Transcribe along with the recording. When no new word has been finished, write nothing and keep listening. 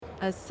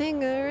A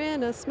singer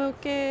in a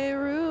smoky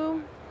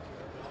room,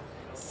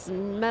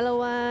 smell of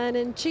wine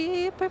and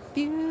cheap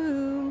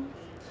perfume.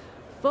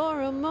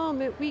 For a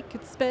moment we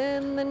could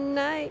spend the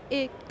night.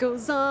 It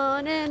goes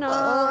on and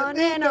on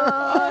and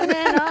on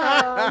and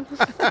on.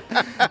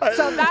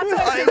 So that's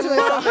what I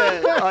love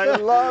it. I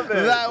love it.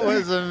 That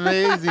was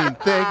amazing.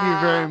 Thank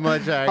you very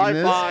much,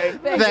 Agnes. High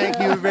five. Thank Thank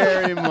you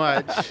very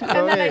much.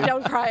 And then I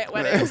don't cry at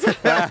weddings.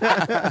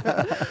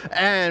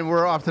 And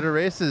we're off to the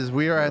races.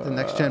 We are at the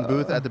NextGen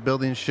booth at the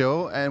building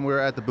show, and we're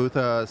at the booth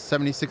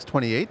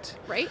 7628.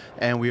 Right?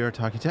 And we are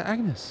talking to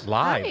Agnes.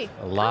 Hi.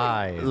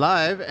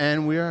 Live,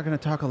 and we are going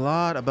to talk a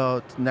lot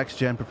about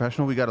NextGen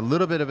Professional. We got a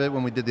little bit of it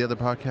when we did the other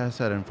podcast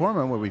at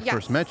Informa, where we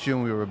first met you,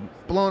 and we were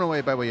blown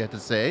away by what you had to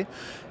say.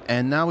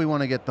 And now we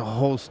want to get the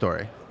whole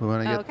story. We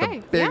want to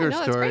get the bigger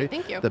story,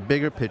 Thank you. the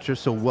bigger picture.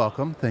 So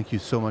welcome. Thank you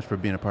so much for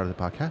being a part of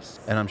the podcast.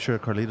 And I'm sure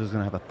Carlito's going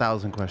to have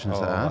 1,000 questions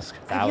to ask.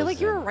 I feel like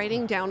you were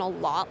writing down a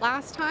lot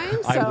last time,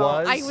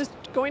 so I was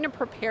going to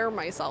prepare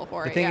myself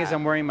for it. The thing is,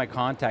 I'm wearing my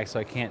contacts, so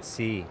I can't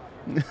see.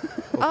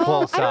 I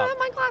Close don't up. have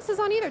my glasses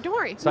on either. Don't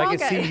worry. So We're I all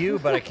can good. see you,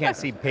 but I can't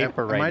see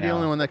paper right now. Am I the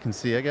only one that can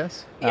see, I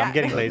guess? I'm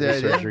getting laser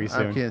surgery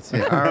soon. I can't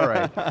see. All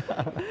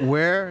right.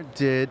 Where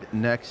did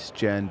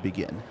NextGen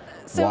begin?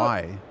 So,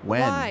 why? When?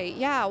 Why?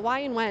 Yeah, why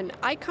and when?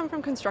 I come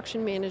from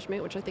construction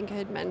management, which I think I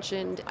had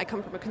mentioned. I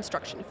come from a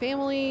construction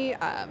family.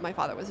 My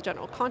father was a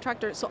general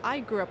contractor, so I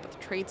grew up with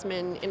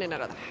tradesmen in and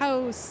out of the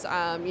house.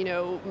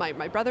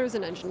 My brother's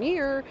an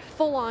engineer,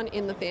 full on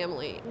in the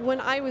family. When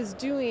I was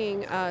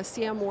doing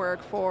CM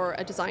work for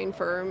a design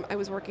firm, I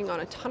was working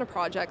on a ton of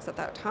projects at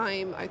that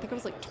time. I think I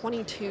was like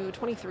 22,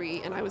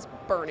 23, and I was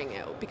burning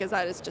out because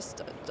that is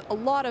just a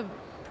lot of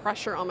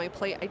pressure on my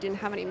plate. I didn't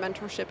have any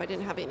mentorship. I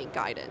didn't have any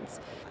guidance.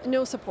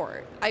 No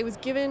support. I was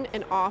given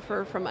an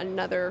offer from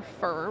another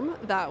firm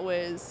that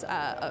was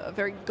a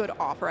very good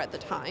offer at the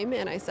time.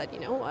 And I said,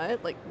 you know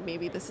what, like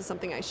maybe this is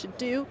something I should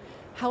do.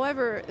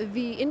 However,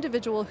 the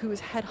individual who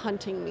was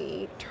headhunting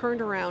me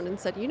turned around and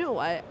said, you know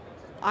what,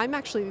 I'm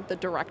actually the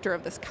director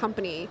of this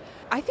company.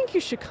 I think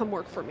you should come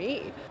work for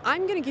me.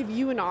 I'm going to give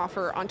you an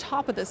offer on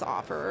top of this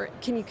offer.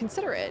 Can you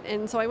consider it?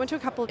 And so I went to a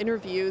couple of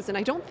interviews, and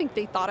I don't think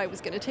they thought I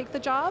was going to take the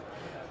job,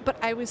 but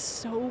I was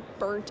so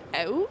burnt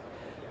out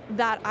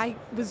that I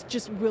was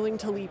just willing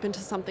to leap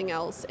into something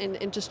else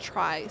and just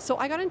try. So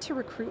I got into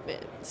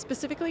recruitment,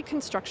 specifically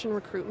construction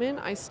recruitment.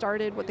 I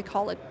started what they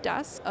call a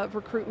desk of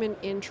recruitment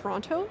in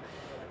Toronto.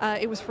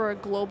 It was for a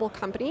global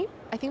company.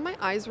 I think my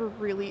eyes were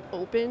really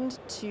opened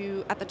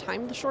to, at the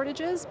time, the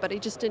shortages, but I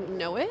just didn't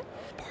know it.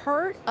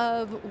 Part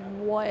of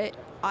what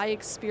I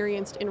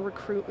experienced in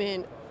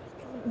recruitment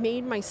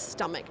made my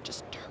stomach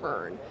just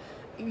turn.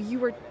 You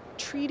were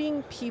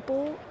treating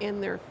people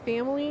and their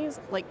families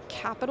like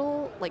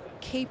capital,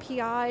 like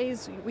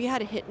KPIs. We had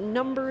to hit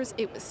numbers.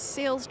 It was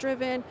sales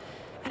driven.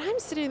 And I'm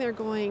sitting there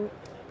going,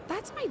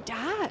 that's my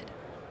dad.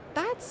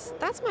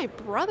 That's my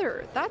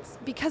brother. That's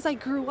because I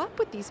grew up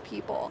with these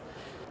people.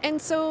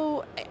 And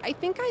so I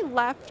think I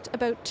left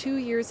about 2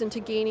 years into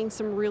gaining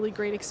some really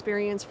great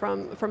experience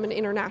from an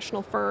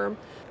international firm.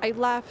 I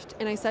left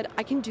and I said,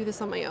 I can do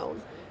this on my own.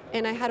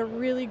 And I had a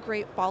really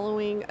great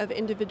following of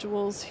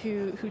individuals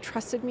who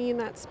trusted me in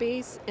that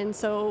space. And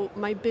so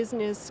my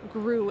business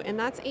grew, and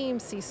that's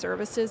AMC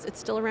Services. It's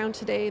still around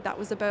today. That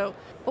was about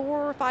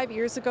 4 or 5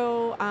 years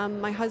ago.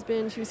 My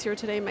husband, who's here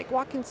today, Mike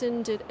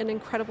Watkinson, did an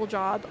incredible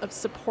job of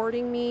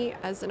supporting me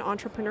as an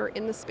entrepreneur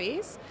in the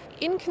space.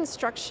 In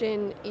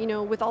construction,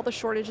 with all the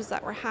shortages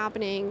that were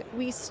happening,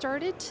 we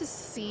started to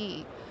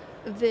see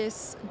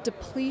this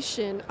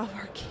depletion of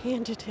our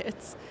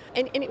candidates.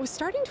 And it was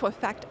starting to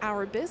affect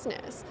our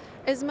business.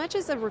 As much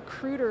as a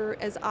recruiter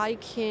as I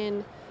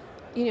can,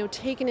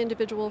 take an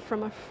individual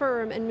from a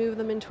firm and move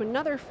them into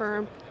another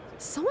firm,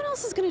 someone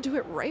else is going to do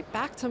it right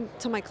back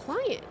to my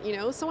client.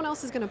 Someone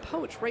else is going to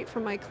poach right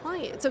from my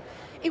client. So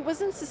it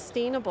wasn't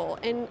sustainable.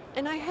 And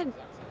I had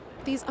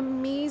these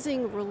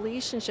amazing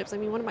relationships. I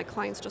mean, one of my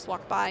clients just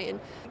walked by,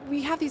 and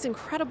we have these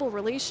incredible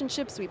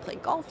relationships. We play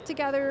golf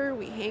together,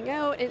 we hang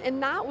out,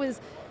 and that was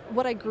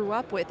what I grew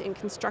up with in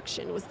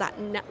construction, was that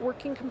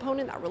networking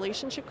component, that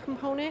relationship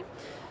component.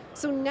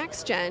 So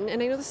NextGen,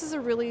 and I know this is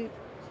a really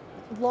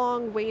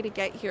long way to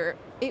get here,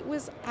 it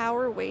was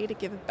our way to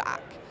give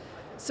back.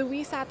 So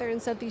we sat there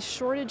and said, these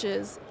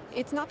shortages,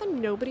 it's not that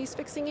nobody's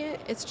fixing it,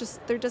 it's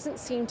just there doesn't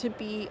seem to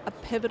be a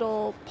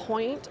pivotal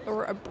point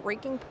or a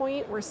breaking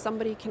point where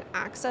somebody can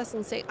access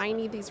and say, I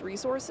need these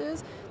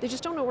resources. They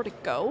just don't know where to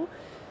go.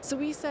 So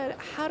we said,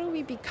 how do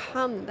we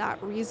become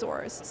that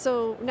resource?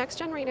 So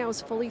NextGen right now is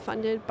fully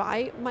funded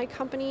by my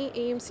company,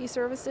 AMC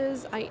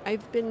Services.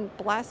 I've been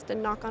blessed,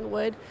 and knock on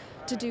wood,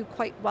 to do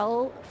quite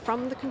well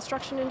from the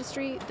construction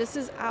industry. This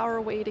is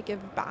our way to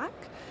give back.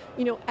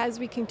 As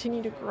we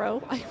continue to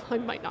grow, I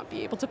might not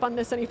be able to fund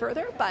this any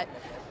further, but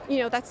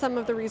that's some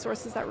of the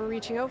resources that we're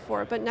reaching out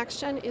for. But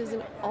NextGen is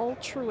an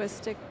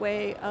altruistic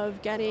way of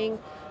getting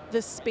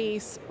the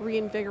space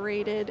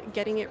reinvigorated,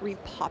 getting it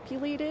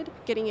repopulated,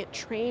 getting it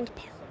trained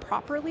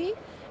properly,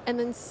 and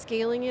then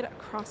scaling it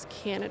across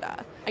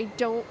Canada. I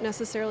don't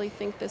necessarily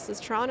think this is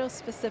Toronto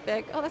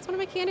specific. Oh, that's one of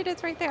my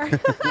candidates right there.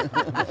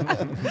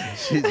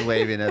 She's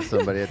waving at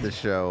somebody at the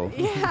show.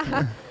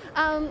 Yeah.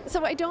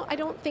 So I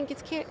don't think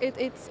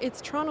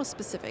it's Toronto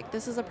specific.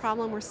 This is a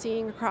problem we're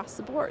seeing across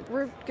the board.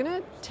 We're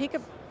gonna take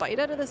a bite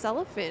out of this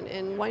elephant,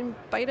 and one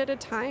bite at a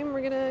time,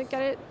 we're gonna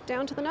get it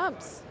down to the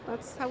nubs.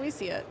 That's how we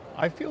see it.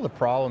 I feel the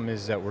problem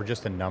is that we're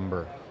just a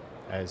number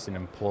as an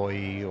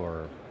employee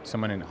or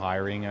someone in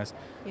hiring us.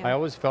 Yeah. I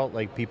always felt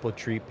like people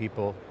treat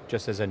people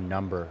just as a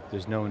number.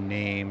 There's no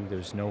name,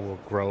 there's no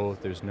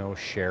growth, there's no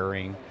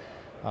sharing.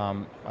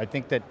 I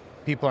think that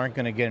people aren't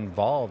going to get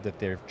involved if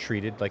they're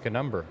treated like a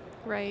number.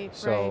 Right.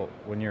 So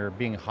when you're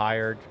being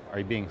hired, are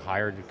you being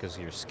hired because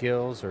of your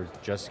skills or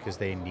just because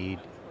they need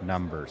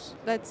numbers?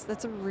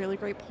 That's a really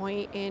great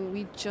point, and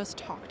we just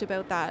talked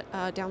about that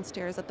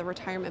downstairs at the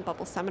retirement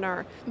bubble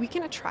seminar. We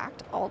can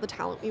attract all the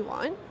talent we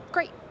want.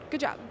 Great. Good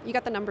job. You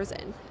got the numbers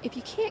in. If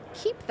you can't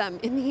keep them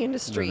in the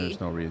industry, then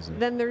there's no reason.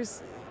 Then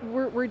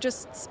we're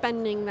just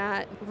spending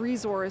that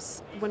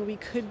resource when we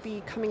could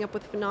be coming up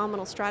with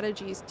phenomenal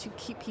strategies to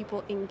keep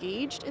people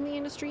engaged in the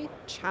industry,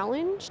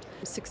 challenged.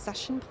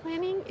 Succession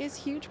planning is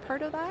a huge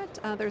part of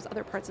that. There's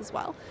other parts as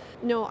well.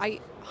 No, I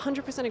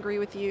 100% agree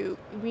with you.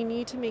 We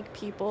need to make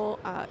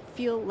people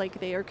feel like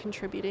they are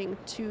contributing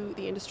to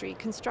the industry.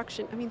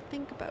 Construction, I mean,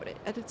 think about it.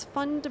 At its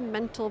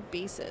fundamental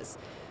basis,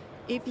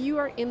 if you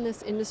are in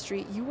this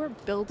industry, you are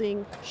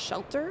building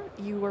shelter,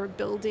 you are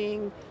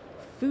building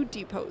food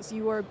depots,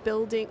 you are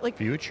building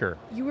Future.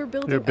 You're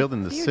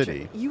building the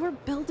city. You are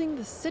building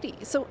the city.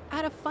 So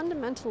at a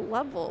fundamental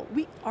level,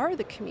 we are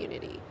the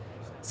community.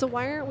 So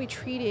why aren't we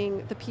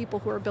treating the people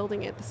who are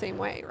building it the same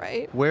way,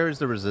 right? Where is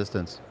the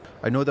resistance?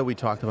 I know that we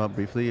talked about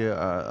briefly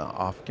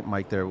off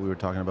mic there, we were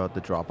talking about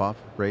the drop-off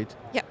rate.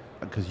 Yeah.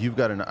 Because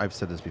I've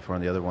said this before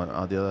on the other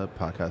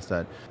podcast,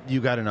 that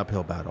you got an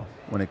uphill battle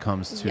when it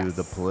comes to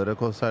the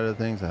political side of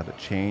things, how to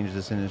change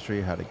this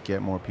industry, how to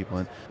get more people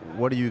in.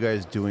 What are you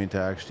guys doing to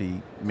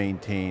actually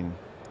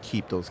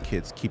keep those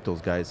kids, keep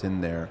those guys in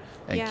there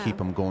and keep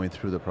them going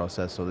through the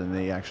process so then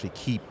they actually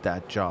keep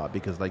that job?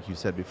 Because like you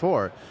said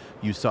before,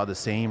 you saw the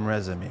same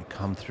resume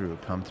come through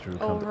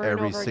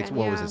every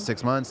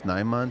 6 months,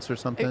 9 months or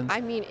something?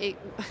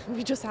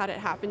 We just had it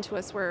happen to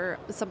us where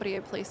somebody I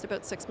placed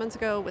about 6 months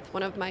ago with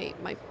one of my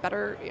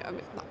better,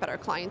 not better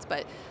clients,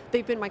 but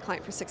they've been my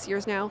client for 6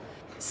 years now.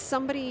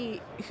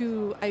 Somebody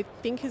who I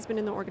think has been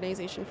in the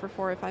organization for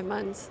 4 or 5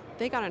 months,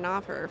 they got an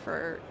offer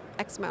for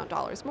X amount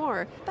dollars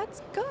more.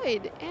 That's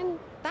good. And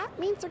that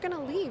means they're going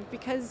to leave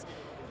because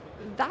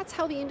that's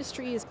how the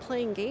industry is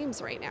playing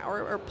games right now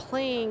or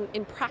playing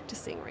and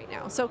practicing right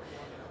now. So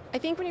I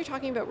think when you're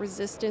talking about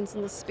resistance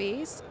in the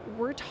space,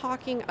 we're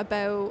talking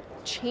about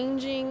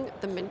changing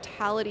the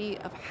mentality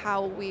of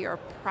how we are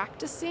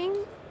practicing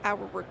our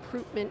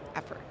recruitment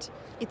effort.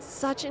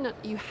 It's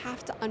you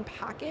have to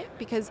unpack it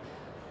because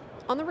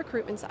on the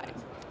recruitment side,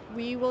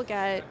 we will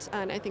get,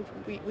 and I think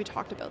we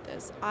talked about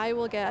this, I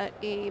will get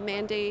a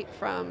mandate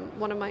from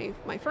one of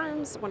my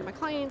firms, one of my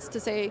clients to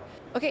say,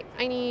 okay,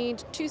 I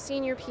need 2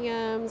 senior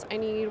PMs, I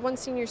need 1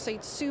 senior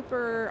site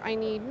super, I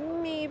need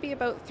maybe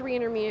about 3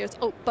 intermediates,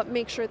 but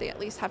make sure they at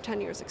least have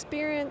 10 years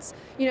experience.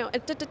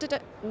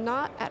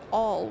 Not at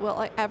all will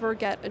I ever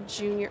get a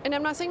junior, and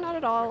I'm not saying not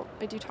at all,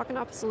 I do talk in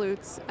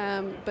absolutes,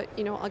 but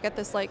I'll get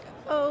this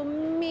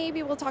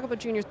maybe we'll talk about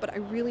juniors, but I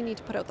really need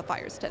to put out the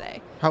fires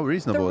today. How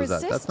reasonable is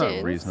that? That's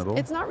not reasonable.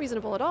 It's not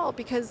reasonable at all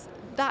because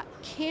that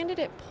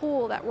candidate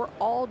pool that we're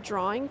all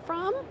drawing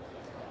from,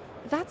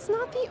 that's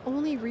not the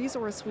only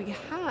resource we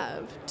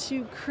have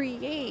to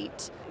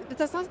create.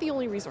 That's not the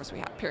only resource we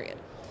have, period.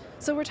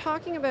 So we're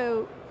talking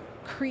about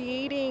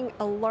creating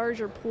a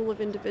larger pool of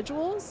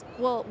individuals.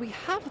 Well, we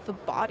have the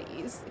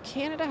bodies.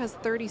 Canada has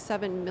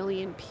 37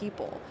 million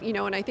people,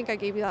 and I think I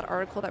gave you that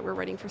article that we're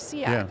writing for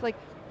SEAC. Yeah.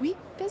 We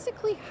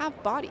physically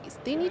have bodies.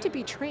 They need to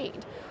be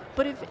trained.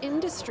 But if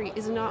industry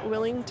is not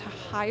willing to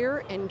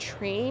hire and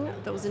train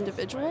those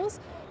individuals,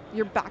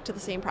 you're back to the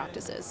same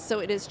practices. So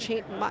it is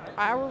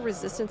our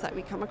resistance that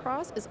we come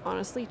across is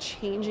honestly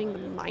changing the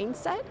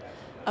mindset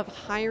of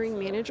hiring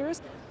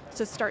managers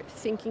to start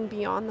thinking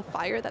beyond the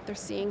fire that they're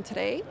seeing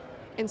today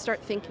and start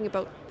thinking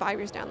about 5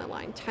 years down the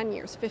line, 10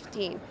 years,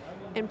 15.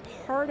 And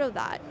part of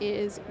that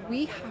is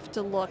we have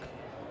to look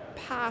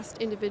past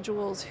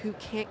individuals who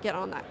can't get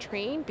on that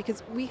train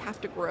because we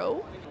have to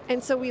grow.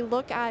 And so we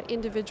look at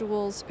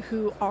individuals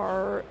who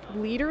are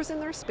leaders in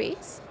their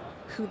space,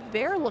 who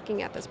they're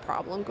looking at this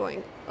problem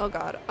going, oh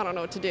God, I don't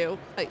know what to do.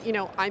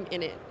 I'm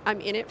in it. I'm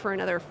in it for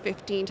another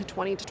 15 to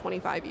 20 to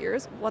 25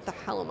 years. What the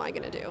hell am I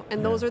going to do?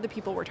 And those are the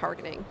people we're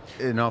targeting.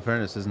 In all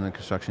fairness, isn't the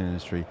construction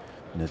industry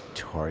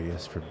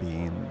notorious for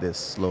being this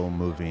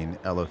slow-moving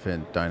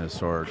elephant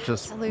dinosaur,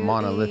 just Absolutely.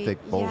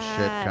 Monolithic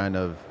bullshit kind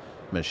of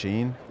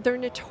machine? They're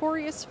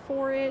notorious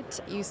for it.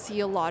 You see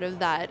a lot of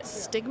that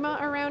stigma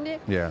around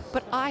it. Yeah.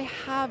 But I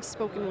have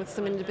spoken with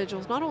some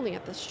individuals, not only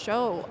at the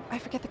show, I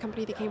forget the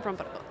company they came from,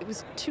 but it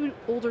was 2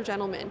 older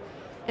gentlemen,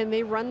 and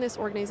they run this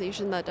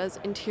organization that does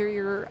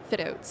interior fit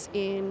outs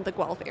in the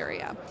Guelph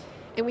area.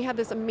 And we had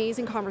this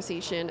amazing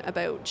conversation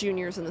about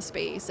juniors in the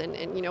space and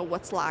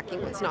what's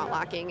lacking, what's not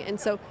lacking. And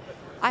so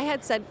I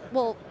had said,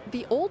 well,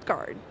 the old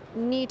guard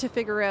need to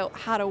figure out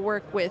how to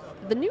work with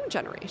the new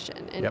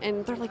generation.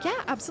 And they're like,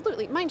 yeah,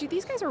 absolutely. Mind you,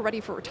 these guys are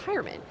ready for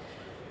retirement.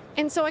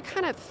 And so I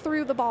kind of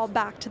threw the ball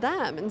back to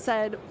them and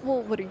said,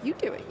 well, what are you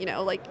doing?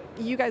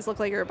 You guys look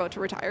like you're about to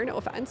retire, no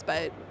offense,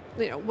 but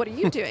what are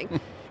you doing?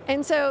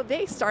 And so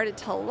they started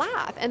to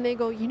laugh and they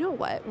go, you know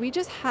what? We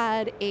just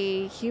had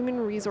a human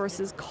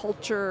resources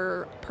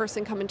culture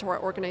person come into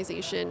our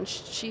organization.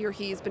 She or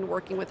he's been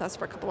working with us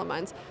for a couple of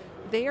months.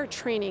 They are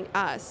training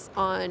us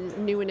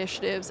on new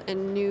initiatives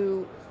and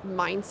new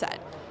mindset.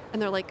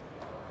 And they're like,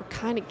 we're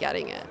kind of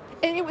getting it.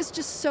 And it was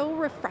just so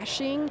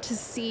refreshing to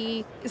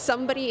see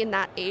somebody in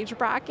that age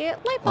bracket,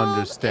 like,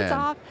 understand. It's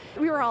off.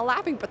 We were all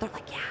laughing, but they're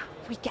like, yeah,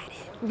 we get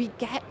it. We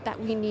get that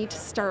we need to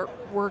start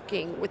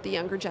working with the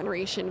younger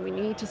generation. We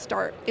need to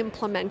start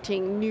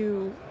implementing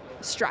new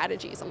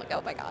strategies. I'm like,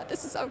 oh my God,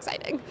 this is so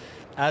exciting.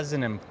 As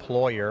an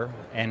employer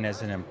and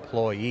as an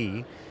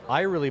employee,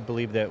 I really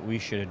believe that we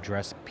should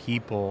address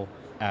people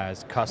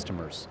as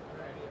customers.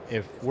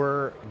 If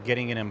we're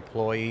getting an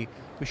employee,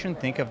 we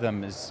shouldn't think of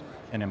them as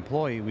an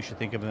employee, we should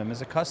think of them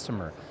as a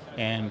customer.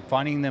 And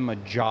finding them a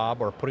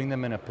job or putting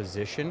them in a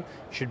position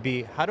should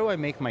be, how do I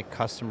make my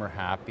customer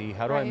happy?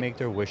 How do I make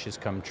their wishes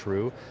come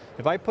true?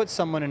 If I put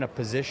someone in a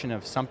position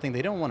of something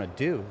they don't want to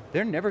do,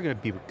 they're never going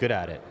to be good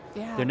at it.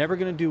 Yeah. They're never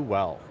going to do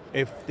well.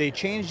 If they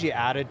change the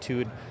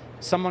attitude,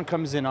 someone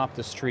comes in off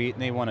the street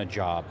and they want a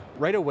job.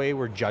 Right away,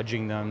 we're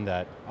judging them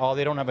that, oh,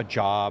 they don't have a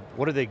job.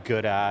 What are they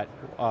good at?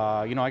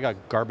 I got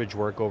garbage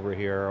work over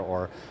here,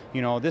 or,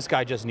 this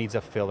guy just needs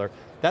a filler.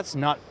 That's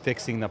not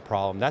fixing the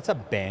problem. That's a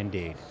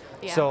Band-Aid.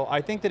 Yeah. So I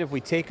think that if we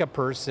take a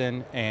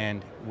person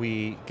and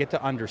we get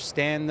to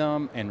understand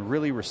them and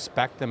really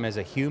respect them as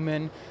a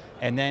human,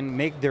 and then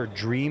make their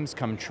dreams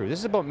come true. This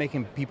is about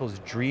making people's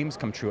dreams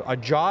come true. A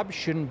job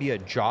shouldn't be a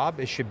job,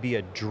 it should be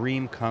a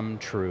dream come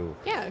true.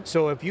 Yeah.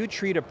 So if you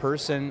treat a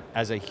person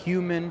as a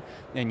human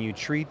and you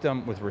treat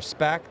them with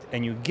respect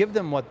and you give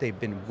them what they've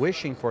been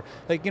wishing for,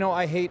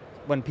 I hate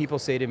when people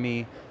say to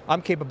me,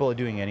 I'm capable of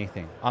doing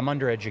anything, I'm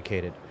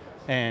undereducated.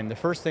 And the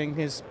first thing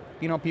is,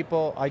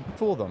 I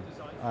fool them.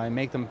 I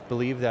make them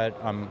believe that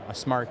I'm a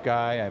smart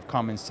guy, I have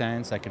common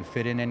sense, I can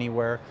fit in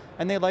anywhere,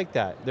 and they like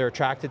that. They're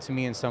attracted to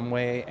me in some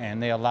way,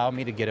 and they allow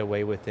me to get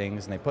away with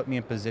things, and they put me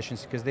in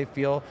positions because they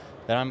feel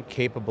that I'm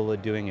capable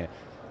of doing it.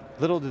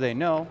 Little do they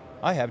know,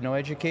 I have no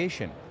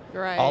education.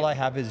 Right. All I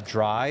have is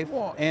drive,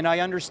 and I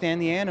understand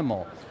the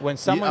animal. When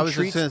someone I was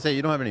treats... just going to say,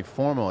 you don't have any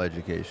formal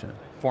education.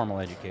 Formal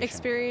education.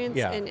 Experience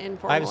in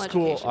formal education. I have a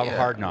school of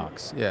hard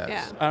knocks.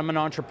 Yeah. I'm an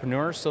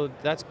entrepreneur, so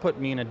that's put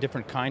me in a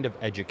different kind of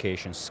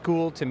education.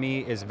 School to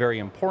me is very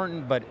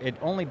important, but it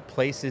only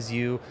places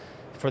you,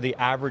 for the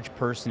average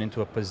person,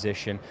 into a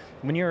position.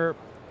 When you're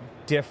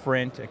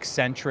different,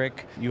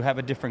 eccentric, you have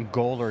a different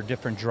goal or a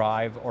different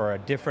drive or a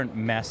different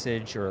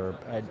message or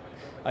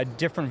a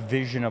different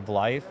vision of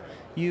life,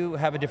 you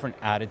have a different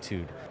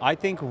attitude. I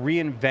think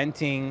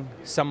reinventing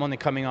someone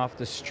coming off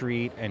the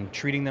street and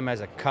treating them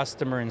as a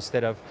customer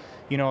instead of,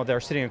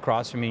 they're sitting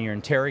across from you and you're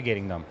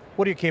interrogating them.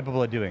 What are you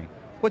capable of doing?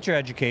 What's your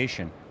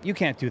education? You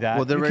can't do that.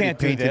 Well, they're you already can't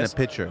do painting a this.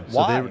 picture.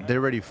 Why? So they're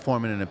already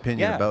forming an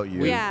opinion about you.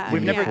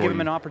 We've never given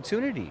them an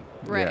opportunity.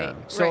 Right. Yeah.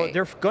 So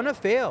they're going to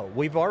fail.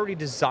 We've already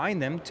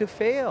designed them to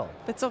fail.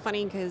 That's so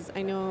funny because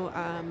I know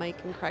Mike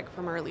and Craig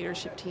from our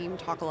leadership team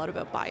talk a lot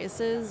about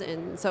biases,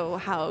 and so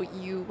how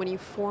when you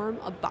form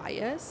a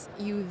bias,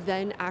 you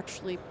then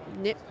actually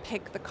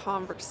nitpick the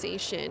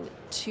conversation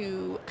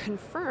to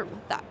confirm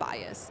that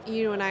bias.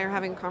 You and I are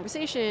having a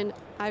conversation.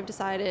 I've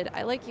decided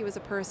I like you as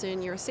a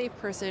person. You're a safe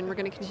person. We're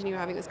going to continue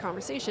having this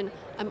conversation.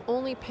 I'm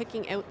only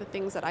picking out the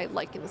things that I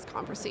like in this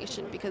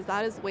conversation because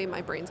that is the way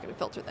my brain's going to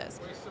filter this.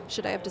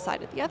 Should I have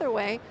decided the other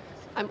way,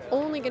 I'm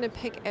only going to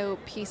pick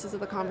out pieces of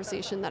the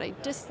conversation that I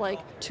dislike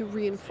to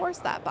reinforce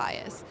that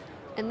bias.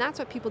 And that's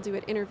what people do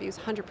at interviews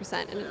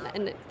 100%.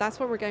 And that's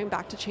where we're going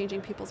back to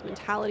changing people's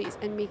mentalities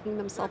and making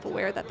them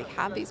self-aware that they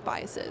have these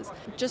biases.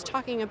 Just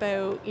talking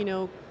about,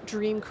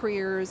 dream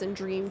careers and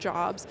dream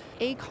jobs.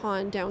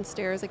 Acon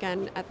downstairs,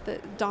 again, at the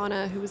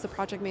Donna, who is the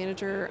project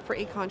manager for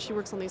Acon, she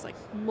works on these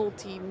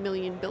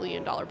multi-million,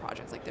 billion-dollar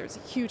projects. There's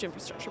huge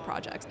infrastructure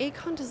projects.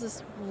 Acon does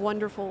this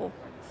wonderful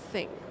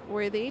thing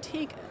where they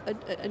take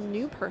a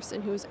new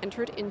person who's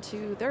entered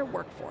into their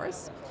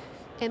workforce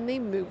and they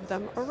move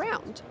them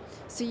around.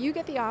 So you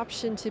get the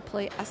option to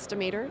play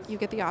estimator, you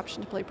get the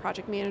option to play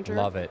project manager.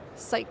 Love it.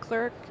 Site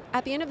clerk.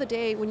 At the end of the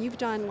day, when you've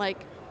done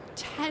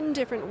 10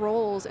 different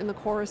roles in the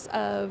course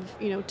of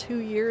 2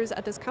 years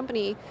at this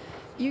company,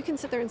 you can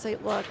sit there and say,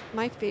 look,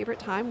 my favorite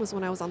time was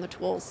when I was on the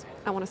tools.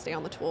 I want to stay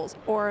on the tools.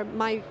 Or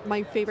my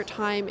favorite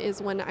time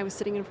is when I was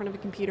sitting in front of a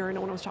computer and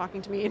no one was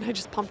talking to me and I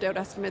just pumped out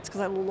estimates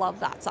because I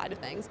love that side of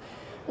things.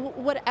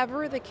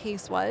 Whatever the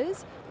case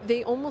was,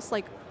 they almost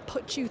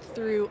put you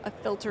through a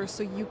filter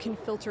so you can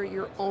filter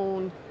your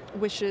own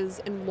wishes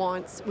and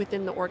wants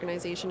within the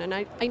organization. And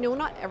I know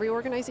not every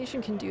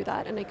organization can do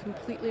that, and I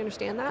completely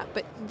understand that,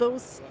 but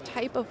those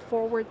type of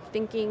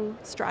forward-thinking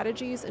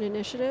strategies and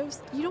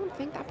initiatives, you don't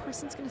think that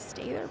person's going to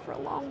stay there for a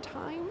long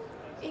time?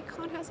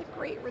 Aecon has a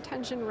great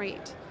retention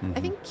rate.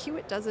 I think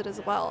Kiewit does it as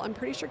well. I'm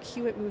pretty sure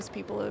Kiewit moves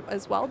people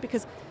as well,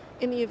 because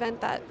in the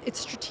event that it's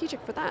strategic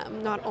for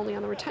them, not only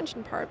on the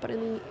retention part, but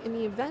in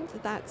the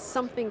event that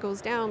something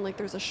goes down, like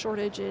there's a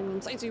shortage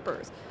in site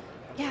supers.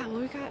 Yeah, well,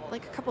 we got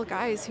like a couple of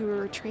guys who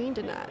are trained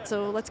in that.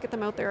 So let's get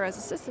them out there as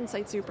assistant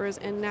site supers,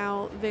 and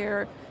now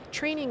their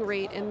training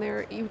rate and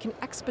you can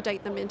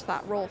expedite them into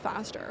that role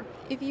faster.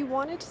 If you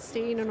wanted to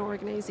stay in an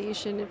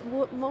organization,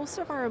 what most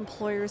of our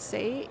employers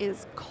say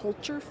is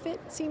culture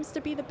fit seems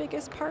to be the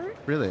biggest part.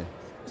 Really?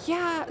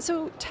 Yeah,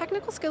 so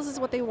technical skills is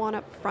what they want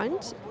up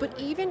front, but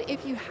even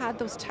if you had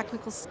those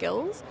technical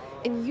skills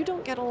and you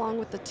don't get along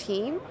with the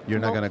team, you're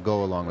not going to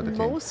go along with the team.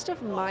 Most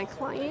of my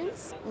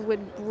clients would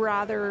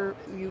rather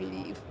you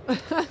leave.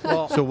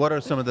 Well, so what are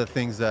some of the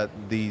things that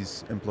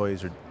these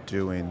employees are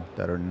doing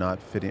that are not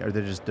fitting? Are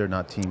they're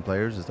not team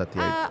players? Is that the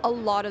idea? A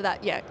lot of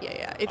that, yeah.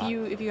 If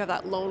you have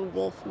that lone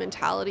wolf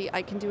mentality,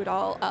 I can do it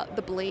all.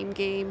 The blame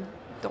game.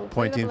 Don't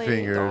play pointing the blame.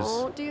 fingers.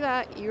 Don't do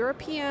that. You're a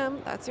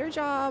PM. That's your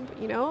job.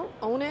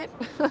 Own it.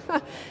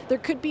 There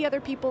could be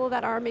other people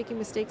that are making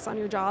mistakes on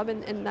your job,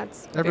 and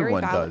that's Everyone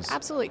very valid. does.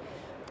 Absolutely.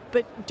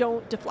 But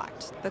don't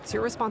deflect. That's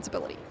your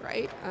responsibility,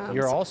 right?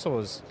 You're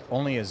also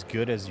only as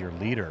good as your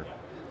leader.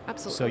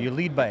 Absolutely. So you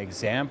lead by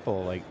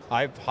example. Like,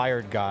 I've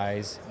hired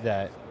guys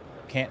that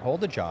can't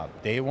hold a job.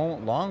 They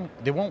won't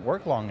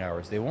work long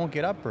hours. They won't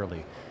get up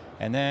early.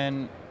 And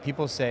then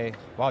people say,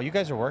 wow, you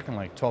guys are working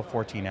like 12,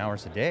 14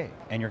 hours a day,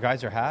 and your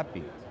guys are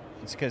happy.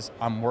 It's because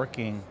I'm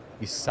working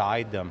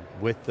beside them,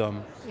 with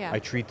them. Yeah. I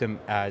treat them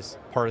as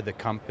part of the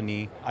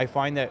company. I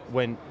find that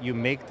when you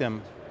make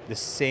them the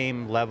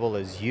same level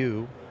as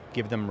you,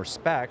 give them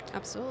respect,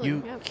 absolutely,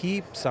 you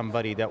keep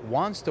somebody that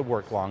wants to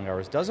work long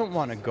hours, doesn't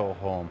want to go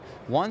home,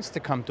 wants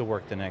to come to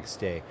work the next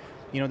day.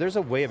 There's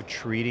a way of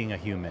treating a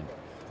human.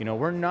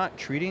 We're not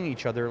treating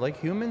each other like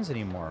humans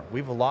anymore.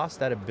 We've lost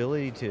that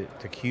ability to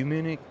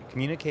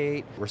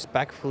communicate,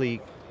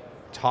 respectfully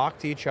talk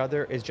to each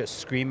other. Is just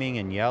screaming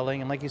and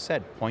yelling, and like you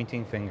said,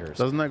 pointing fingers.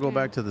 Doesn't that go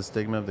back to the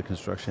stigma of the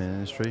construction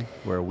industry,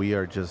 where we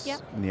are just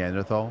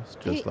Neanderthals,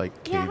 just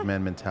like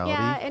caveman mentality?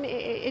 Yeah, and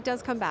it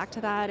does come back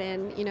to that,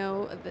 and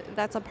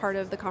that's a part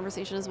of the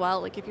conversation as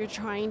well. Like, if you're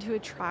trying to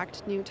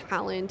attract new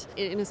talent,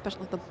 and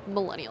especially the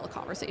millennial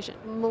conversation,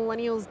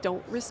 millennials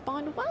don't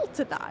respond well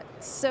to that.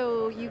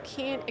 So you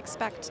can't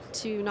expect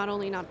to not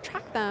only not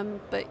attract them,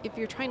 but if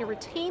you're trying to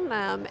retain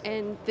them,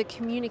 and the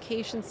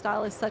communication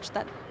style is such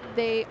that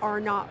they are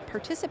not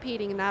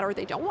participating in that, or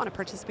they don't want to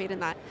participate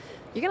in that,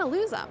 you're going to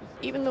lose them.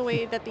 Even the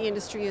way that the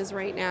industry is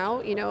right now,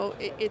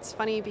 it's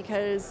funny,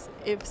 because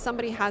if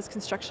somebody has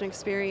construction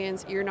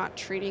experience, you're not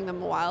treating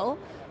them well,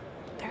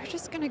 they're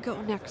just going to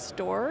go next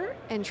door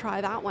and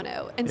try that one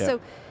out. And so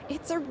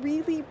it's a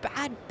really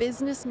bad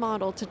business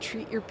model to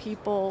treat your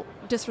people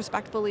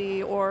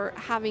disrespectfully or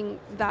having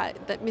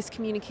that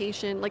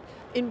miscommunication. Like,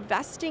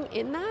 investing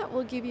in that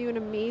will give you an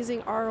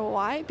amazing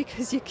ROI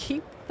because you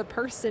keep the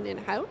person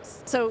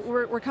in-house. So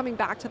we're coming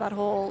back to that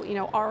whole,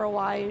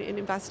 ROI and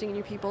investing in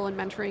your people and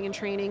mentoring and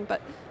training, but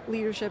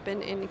leadership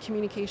and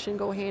communication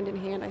go hand in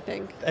hand, I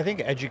think. I think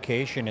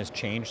education has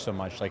changed so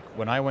much. Like,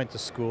 when I went to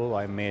school,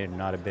 I may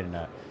not have been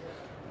a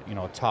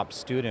top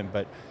student,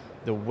 but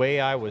the way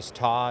I was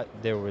taught,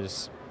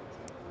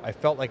 I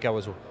felt like I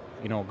was,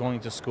 going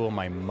to school,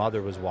 my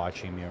mother was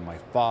watching me, or my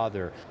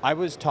father. I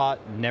was taught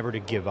never to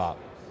give up.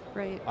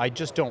 Right. I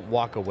just don't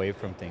walk away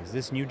from things.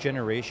 This new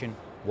generation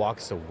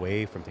walks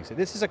away from things.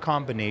 This is a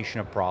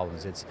combination of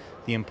problems. It's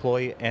the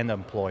employee and the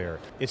employer.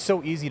 It's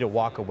so easy to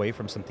walk away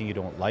from something you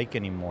don't like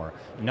anymore,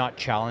 not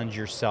challenge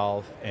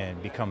yourself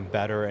and become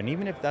better. And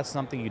even if that's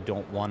something you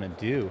don't want to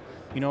do,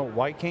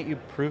 why can't you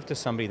prove to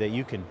somebody that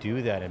you can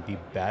do that and be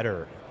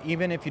better,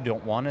 even if you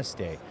don't want to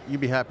stay?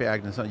 You'd be happy,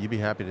 Agnes, you'd be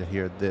happy to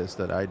hear this,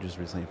 that I just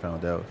recently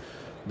found out,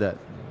 that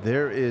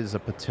there is a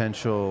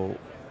potential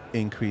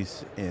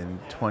increase in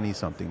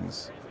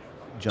 20-somethings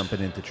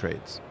jumping into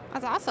trades.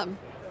 That's awesome.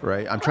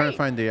 Right? I'm trying to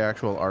find the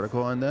actual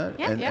article on that.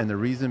 And the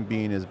reason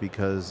being is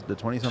because the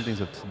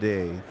 20-somethings of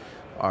today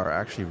are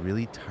actually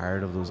really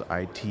tired of those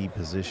IT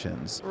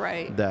positions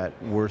that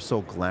were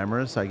so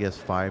glamorous, I guess,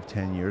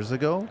 5-10 years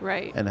ago.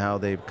 Right. And how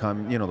they've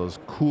come, those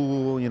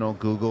cool,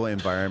 Google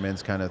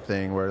environments kind of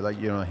thing where, like,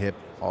 hip,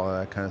 all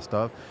that kind of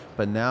stuff.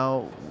 But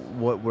now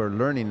what we're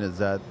learning is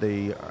that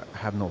they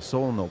have no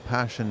soul, no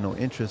passion, no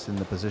interest in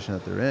the position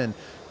that they're in,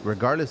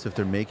 regardless if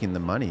they're making the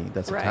money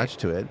that's attached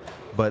to it,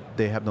 but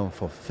they have no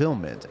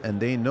fulfillment.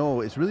 And they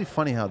know, it's really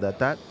funny how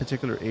that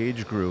particular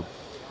age group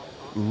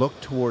look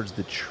towards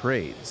the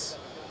trades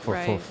for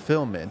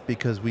fulfillment,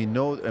 because we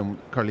know, and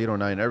Carlito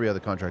and I and every other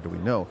contractor we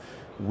know,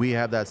 we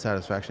have that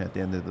satisfaction at the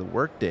end of the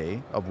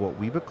workday of what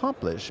we've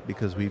accomplished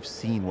because we've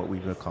seen what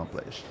we've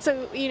accomplished.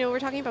 So, we're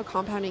talking about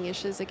compounding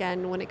issues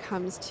again when it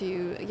comes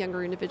to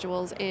younger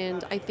individuals.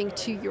 And I think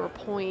to your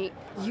point,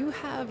 you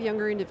have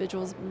younger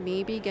individuals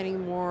maybe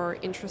getting more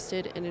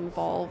interested and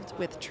involved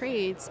with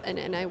trades.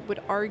 And I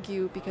would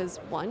argue because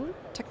one,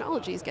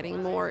 technology is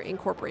getting more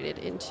incorporated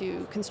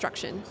into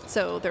construction.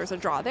 So there's a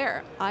draw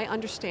there. I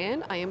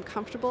understand. I am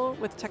comfortable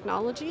with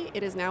technology.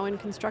 It is now in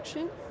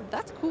construction.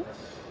 That's cool.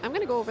 I'm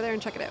going to go over there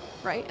and check it out,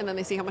 right? And then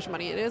they see how much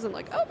money it is and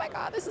like, oh my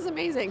God, this is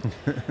amazing.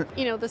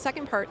 The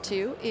second part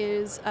too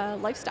is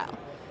lifestyle.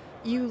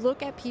 You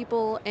look at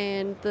people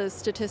and the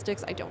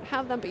statistics, I don't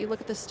have them, but you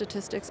look at the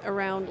statistics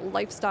around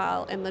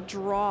lifestyle and the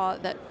draw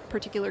that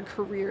particular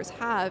careers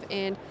have.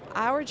 And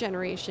our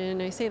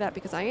generation, I say that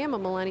because I am a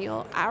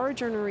millennial, our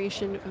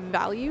generation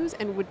values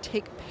and would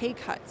take pay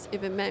cuts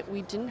if it meant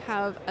we didn't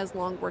have as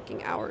long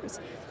working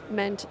hours,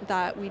 meant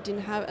that we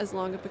didn't have as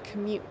long of a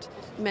commute,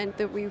 meant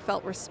that we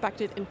felt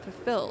respected and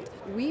fulfilled.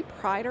 We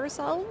pride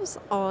ourselves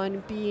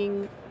on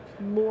being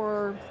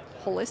more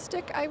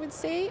holistic, I would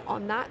say,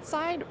 on that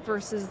side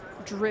versus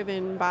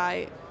driven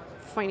by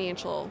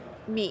financial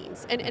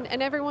means.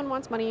 And everyone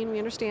wants money, and we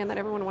understand that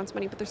everyone wants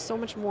money, but there's so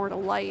much more to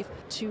life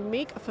to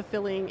make a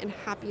fulfilling and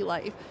happy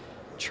life.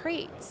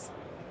 Trades.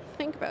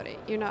 Think about it.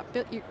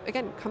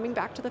 Again, coming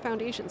back to the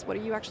foundations, what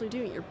are you actually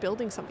doing? You're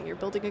building something. You're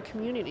building a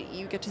community.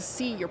 You get to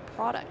see your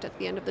product at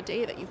the end of the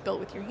day that you've built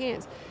with your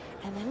hands.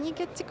 And then you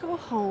get to go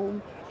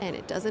home and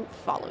it doesn't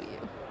follow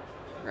you,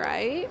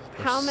 right?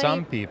 For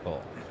some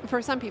people.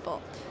 For some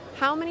people.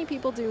 How many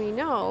people do we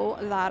know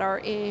that are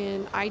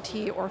in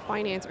IT or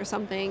finance or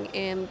something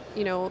and,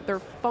 their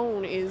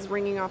phone is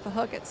ringing off the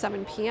hook at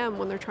 7 p.m.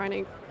 when they're trying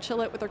to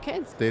chill out with their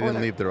kids? They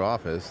didn't leave their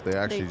office. They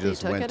actually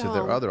just went to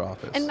their other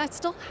office. And that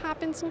still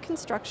happens in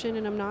construction,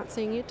 and I'm not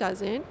saying it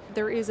doesn't.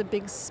 There is a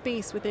big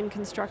space within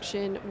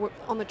construction.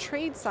 On the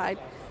trade side,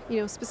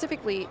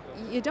 specifically,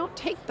 you don't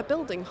take the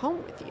building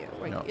home with you.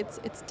 Right? No.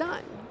 It's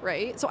done,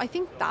 right? So I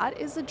think that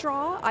is a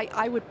draw.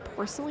 I would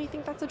personally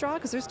think that's a draw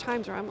because there's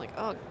times where I'm like,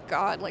 oh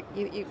God, like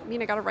you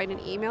mean I got to write an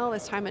email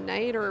this time of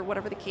night or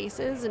whatever the case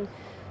is, and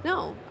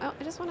no, I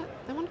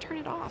want to turn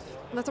it off.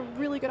 And that's a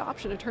really good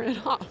option to turn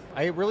it off.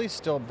 I really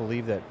still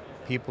believe that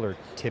people are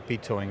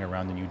tippy-toeing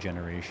around the new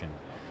generation.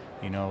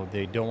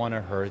 They don't want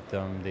to hurt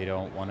them. They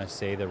don't want to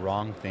say the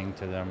wrong thing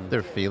to them.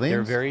 Their feelings?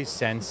 They're very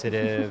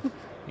sensitive.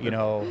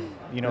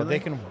 Really? They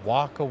can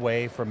walk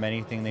away from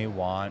anything they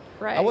want.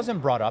 Right. I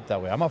wasn't brought up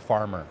that way. I'm a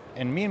farmer.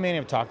 And me and Manny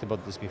have talked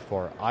about this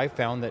before. I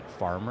found that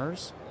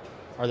farmers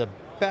are the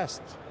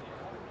best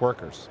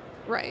workers.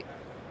 Right.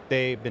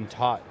 They've been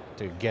taught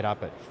to get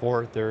up at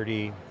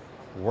 4:30,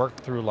 work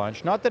through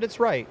lunch. Not that it's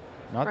right.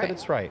 That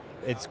it's right.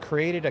 It's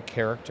created a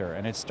character,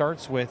 and it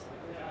starts with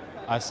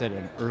us at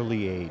an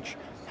early age,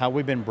 how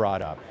we've been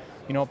brought up.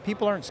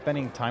 People aren't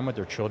spending time with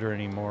their children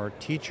anymore.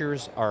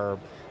 Teachers are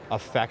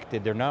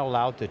affected. They're not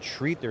allowed to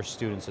treat their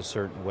students a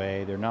certain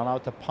way. They're not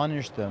allowed to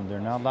punish them. They're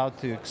not allowed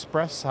to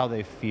express how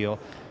they feel.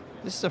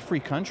 This is a free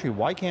country.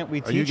 Why can't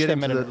we teach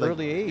them at an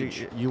early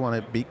age? You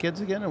want to beat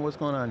kids again, or what's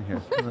going on here?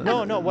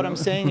 No. What I'm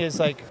saying is,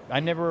 I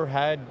never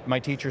had my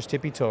teachers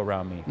tippy-toe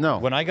around me. No,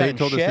 when I got they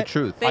told us the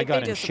truth. They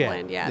got in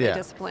disciplined, shit. yeah, they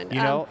disciplined.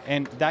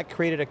 And that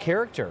created a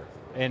character.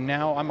 And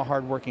now I'm a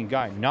hardworking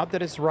guy. Not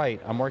that it's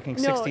right. I'm working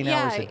 16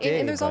 hours a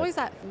day. And there's always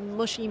that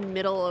mushy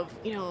middle of,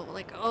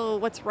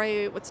 what's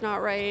right, what's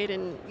not right.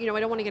 And, I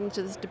don't want to get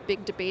into this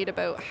big debate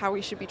about how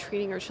we should be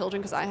treating our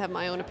children because I have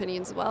my own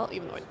opinions as well,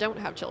 even though I don't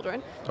have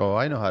children. Oh,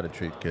 I know how to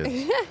treat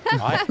kids.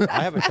 I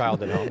have a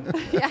child at home.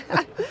 Yeah.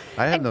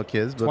 I have no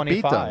kids, but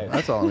 25. beat them.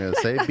 That's all I'm going to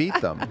say. Beat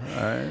them.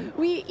 All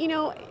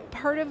right.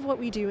 Part of what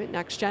we do at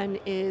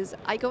NextGen is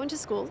I go into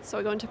school, so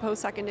I go into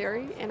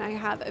post-secondary, and I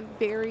have a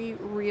very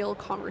real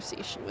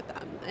conversation with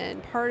them.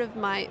 And part of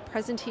my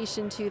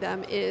presentation to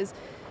them is,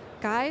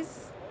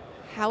 guys,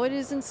 how it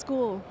is in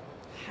school,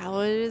 how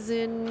it is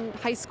in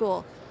high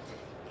school,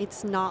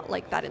 it's not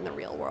like that in the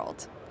real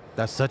world.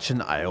 That's such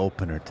an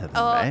eye-opener to them,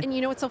 right? And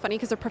it's so funny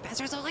because their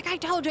professors are like, I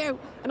told you.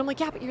 And I'm like,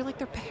 yeah, but you're like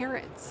their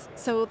parents.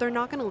 So they're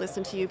not going to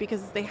listen to you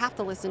because they have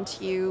to listen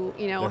to you,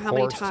 how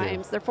many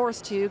times. They're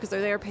forced to because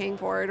they're there paying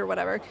for it or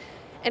whatever.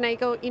 And I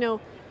go,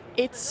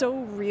 it's so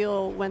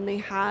real when they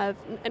have,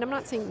 and I'm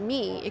not saying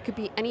me, it could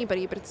be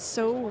anybody, but it's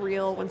so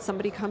real when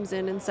somebody comes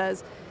in and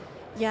says,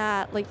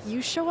 yeah, like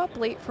you show up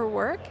late for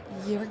work,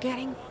 you're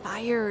getting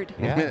fired.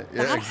 Yeah,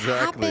 that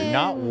exactly. happens.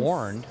 Not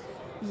warned.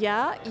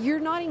 Yeah, you're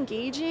not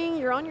engaging,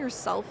 you're on your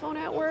cell phone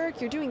at work,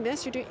 you're doing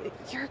this,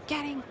 you're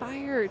getting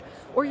fired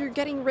or you're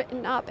getting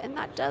written up, and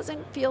that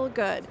doesn't feel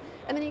good.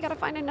 And then you got to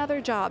find another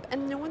job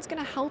and no one's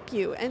going to help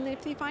you. And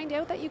if they find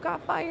out that you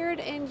got fired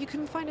and you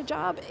couldn't find a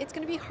job, it's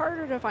going to be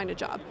harder to find a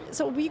job.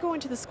 So we go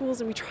into the schools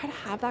and we try to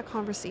have that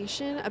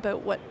conversation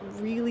about what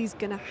really is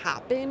going to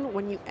happen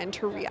when you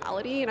enter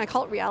reality. And I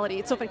call it reality.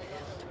 It's so funny.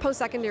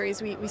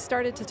 Post-secondaries, we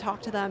started to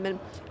talk to them, and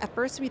at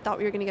first we thought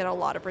we were going to get a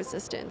lot of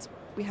resistance.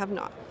 We have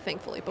not,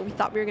 thankfully, but we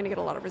thought we were going to get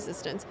a lot of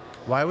resistance.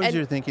 Why was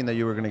you thinking that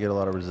you were going to get a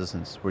lot of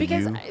resistance?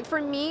 Because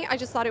for me, I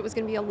just thought it was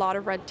going to be a lot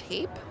of red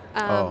tape.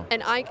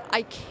 And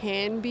I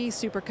can be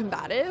super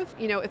combative.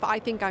 You know, if I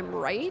think I'm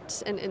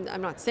right, and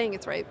I'm not saying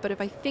it's right, but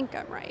if I think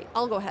I'm right,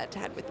 I'll go head to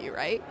head with you,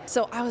 right?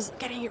 So I was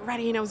getting it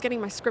ready, and I was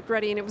getting my script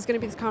ready, and it was going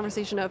to be this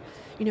conversation of,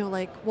 you know,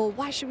 like, well,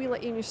 why should we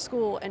let you in your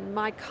school? And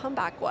my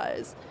comeback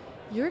was,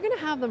 you're going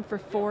to have them for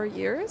 4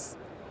 years.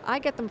 I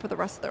get them for the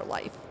rest of their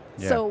life.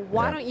 Yeah, so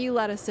why don't you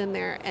let us in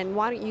there, and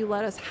why don't you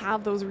let us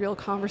have those real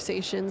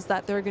conversations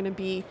that they're going to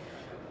be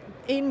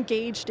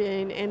engaged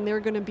in, and they're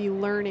going to be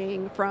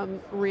learning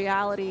from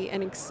reality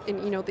and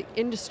you know, the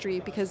industry,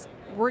 because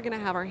we're going to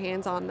have our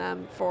hands on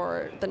them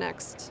for the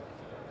next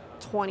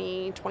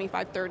 20,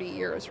 25, 30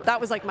 years.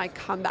 That was like my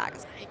comeback.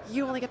 It's like,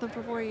 you only get them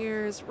for 4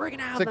 years. We're going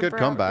to have them It's a good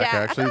forever. comeback, Yeah,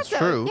 actually. It's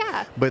true.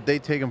 Yeah. But they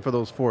take them for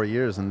those 4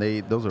 years, and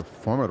those are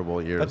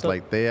formidable years.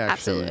 Like, they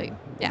actually... Absolutely.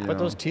 Yeah. But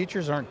those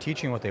teachers aren't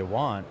teaching what they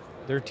want.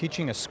 They're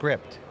teaching a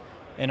script.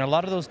 And a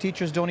lot of those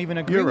teachers don't even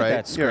agree with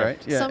that script. You're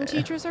right. Yeah. Some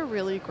teachers are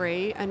really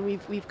great, and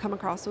we've come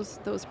across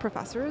those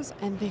professors,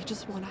 and they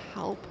just want to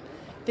help.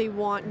 They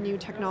want new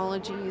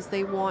technologies.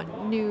 They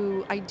want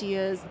new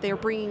ideas. They're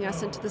bringing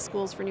us into the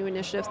schools for new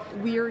initiatives.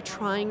 We are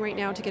trying right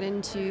now to get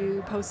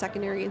into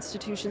post-secondary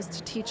institutions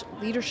to teach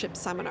leadership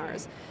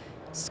seminars.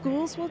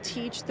 Schools will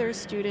teach their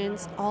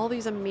students all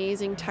these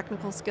amazing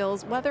technical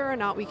skills, whether or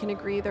not we can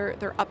agree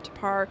they're up to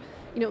par.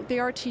 You know, they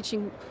are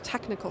teaching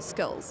technical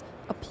skills,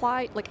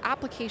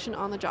 application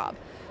on the job.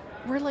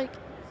 We're like,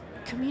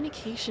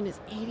 communication is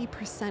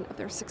 80% of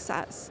their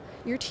success.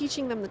 You're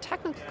teaching them the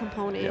technical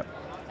component. Yep.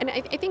 And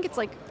I think it's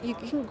like, you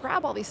can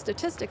grab all these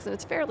statistics, and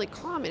it's fairly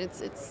common.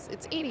 It's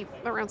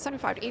around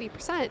 75 to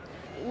 80%.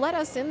 Let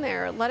us in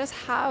there. Let us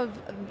have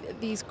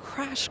these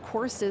crash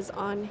courses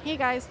on, hey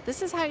guys,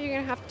 this is how you're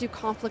going to have to do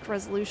conflict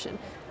resolution.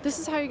 This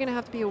is how you're going to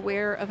have to be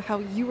aware of how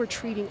you are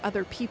treating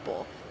other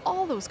people.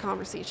 All those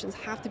conversations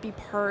have to be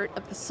part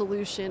of the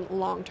solution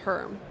long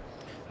term.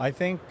 I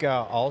think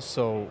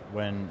also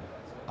when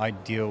I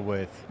deal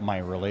with my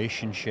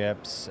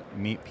relationships,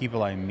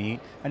 people I meet,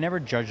 I never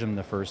judge them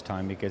the first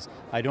time, because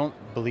I don't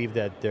believe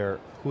that they're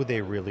who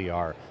they really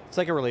are. It's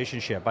like a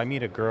relationship. I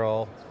meet a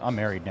girl, I'm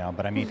married now,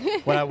 but I mean,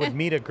 when I would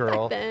meet a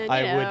girl,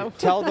 I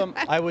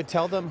would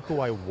tell them who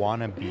I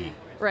want to be.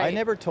 Right. I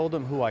never told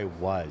them who I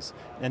was.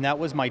 And that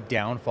was my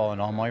downfall in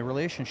all my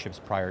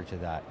relationships prior to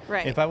that.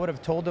 Right. If I would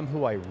have told them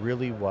who I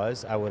really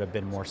was, I would have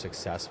been more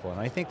successful. And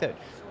I think that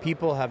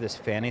people have this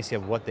fantasy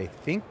of what they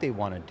think they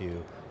want to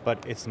do,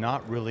 but it's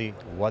not really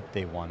what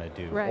they want to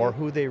do or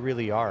who they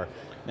really are.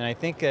 And I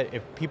think that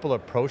if people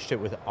approached it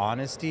with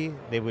honesty,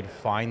 they would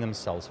find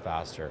themselves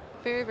faster.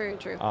 Very, very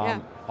true.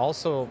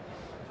 Also,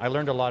 I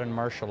learned a lot in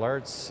martial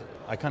arts.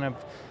 I kind of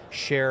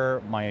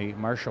share my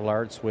martial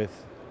arts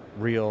with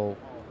real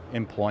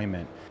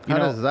employment. How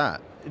does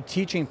that?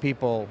 Teaching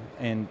people,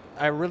 and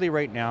I really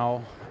right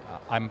now,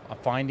 I'm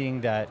finding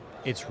that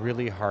it's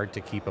really hard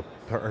to keep a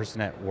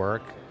person at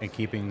work and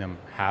keeping them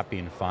happy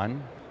and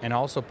fun, and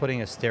also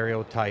putting a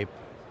stereotype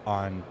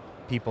on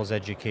people's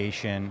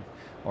education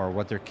or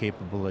what they're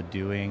capable of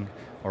doing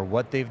or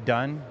what they've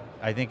done,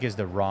 I think is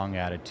the wrong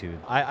attitude.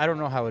 I don't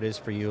know how it is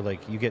for you.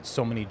 Like, you get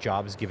so many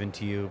jobs given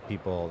to you,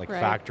 people like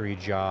factory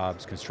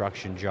jobs,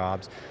 construction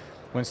jobs.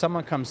 When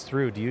someone comes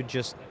through, do you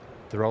just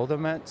throw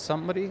them at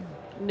somebody?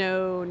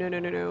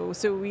 No.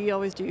 So we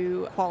always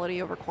do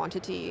quality over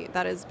quantity.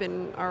 That has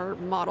been our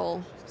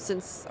model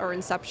since our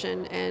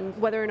inception. And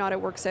whether or not it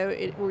works out,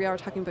 we are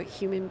talking about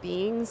human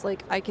beings.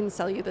 Like, I can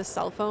sell you this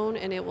cell phone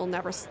and it will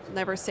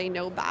never say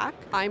no back.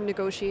 I'm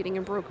negotiating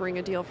and brokering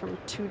a deal from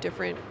two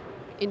different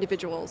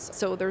individuals.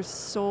 So there's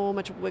so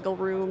much wiggle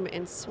room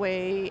and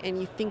sway,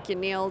 and you think you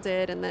nailed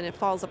it, and then it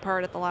falls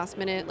apart at the last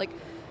minute. Like,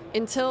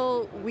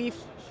 until we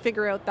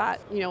figure out that,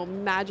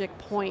 magic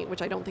point,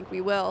 which I don't think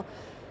we will,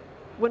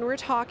 when we're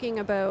talking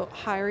about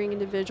hiring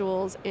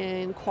individuals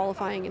and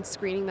qualifying and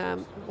screening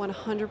them,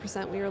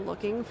 100% we are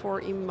looking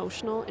for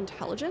emotional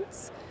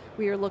intelligence.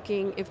 We are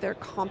looking if they're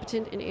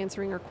competent in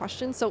answering our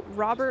questions. So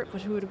Robert,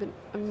 who would have been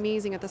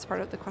amazing at this part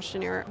of the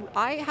questionnaire,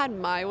 I had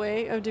my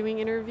way of doing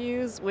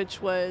interviews,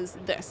 which was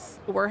this.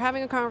 We're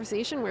having a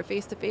conversation, we're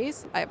face to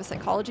face. I have a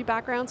psychology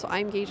background, so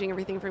I'm gauging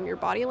everything from your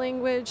body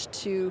language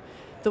to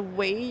the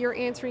way you're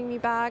answering me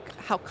back,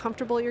 how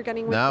comfortable you're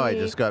getting with me. Now I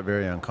just got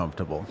very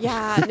uncomfortable.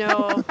 Yeah,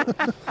 no.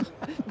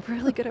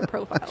 Really good at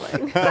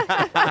profiling.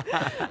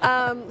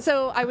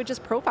 So I would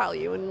just profile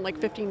you in like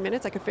 15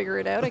 minutes. I could figure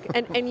it out.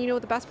 And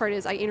the best part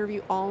is I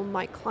interview all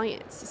my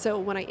clients. So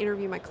when I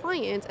interview my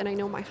clients and I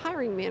know my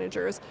hiring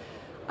managers,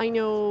 I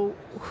know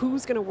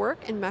who's going to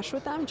work and mesh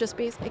with them just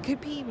based. It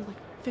could be even like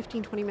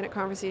 15, 20-minute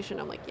conversation.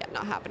 I'm like, yeah,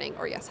 not happening,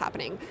 or yes,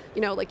 happening.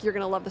 Like, you're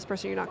going to love this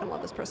person, you're not going to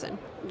love this person.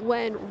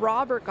 When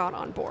Robert got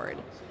on board,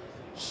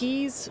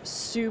 he's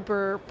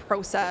super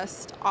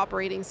processed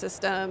operating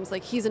systems.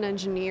 Like, he's an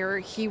engineer.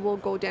 He will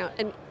go down.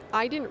 And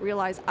I didn't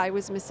realize I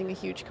was missing a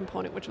huge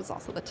component, which was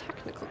also the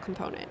technical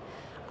component.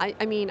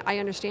 I mean, I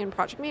understand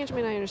project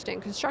management. I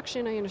understand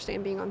construction. I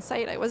understand being on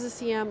site. I was a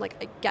CM.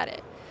 Like, I get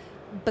it.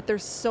 but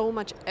there's so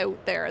much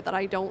out there that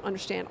I don't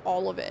understand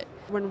all of it.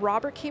 When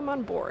Robert came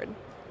on board,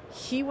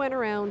 he went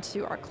around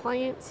to our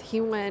clients, he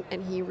went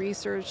and he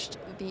researched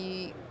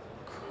the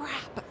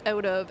crap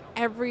out of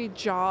every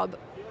job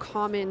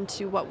common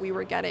to what we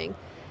were getting.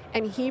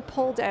 And he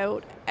pulled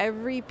out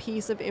every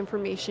piece of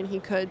information he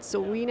could. So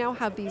we now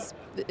have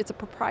it's a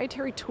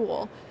proprietary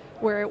tool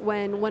where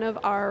when one of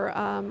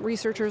our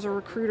researchers or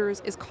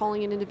recruiters is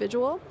calling an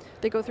individual,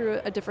 they go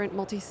through a different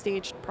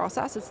multi-staged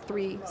process. It's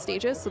 3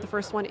 stages. So the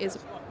first one is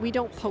we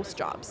don't post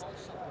jobs.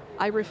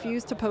 I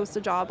refuse to post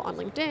a job on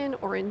LinkedIn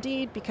or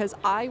Indeed because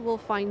I will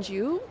find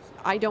you.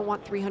 I don't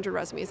want 300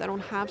 resumes. I don't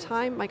have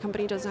time. My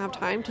company doesn't have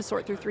time to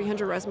sort through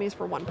 300 resumes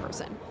for one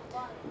person.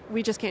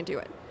 We just can't do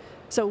it.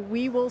 So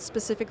we will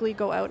specifically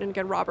go out and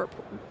get Robert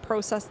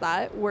process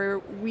that, where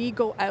we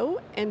go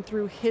out and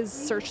through his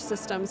search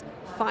systems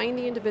find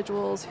the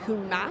individuals who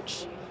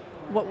match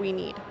what we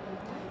need.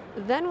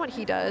 Then what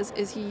he does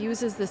is he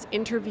uses this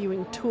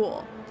interviewing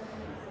tool.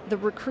 The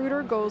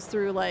recruiter goes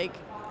through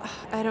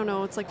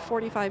it's like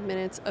 45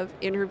 minutes of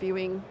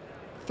interviewing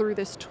through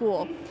this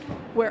tool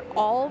where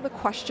all the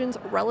questions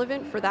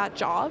relevant for that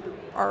job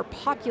are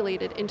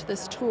populated into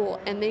this tool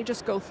and they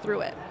just go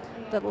through it.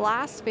 The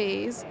last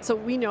phase, so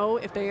we know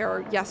if they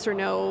are yes or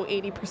no,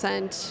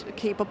 80%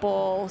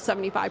 capable,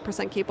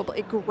 75% capable,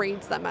 it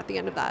grades them at the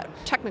end of that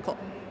technical.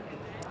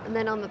 And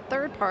then on the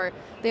third part,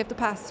 they have to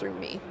pass through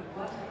me.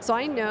 So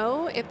I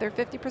know if they're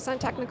 50%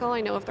 technical,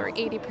 I know if they're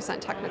 80%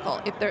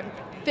 technical, if they're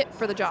fit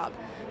for the job.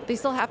 They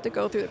still have to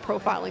go through the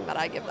profiling that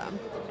I give them.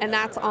 And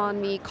that's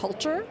on the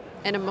culture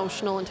and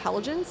emotional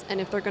intelligence and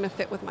if they're going to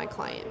fit with my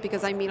client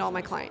because I meet all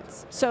my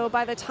clients. So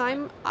by the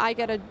time I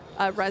get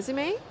a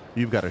resume,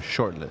 you've got a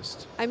short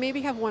list. I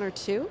maybe have 1 or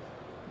 2,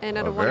 and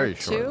out of 1 or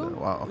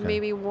 2,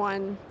 maybe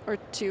 1 or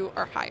 2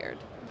 are hired.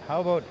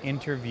 How about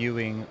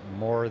interviewing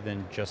more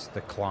than just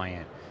the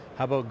client?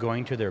 How about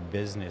going to their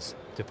business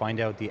to find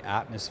out the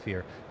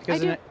atmosphere?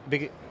 Because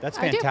that's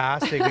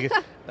fantastic.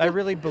 Because I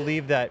really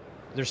believe that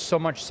there's so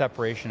much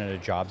separation at a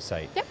job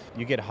site. Yep.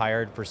 You get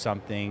hired for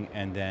something,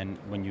 and then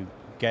when you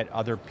get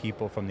other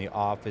people from the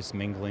office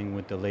mingling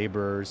with the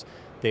laborers,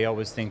 they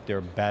always think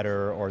they're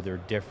better or they're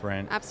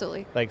different.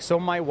 Absolutely. So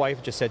my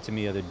wife just said to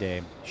me the other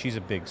day, she's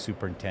a big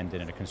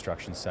superintendent at a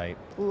construction site.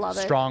 Love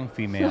it. Strong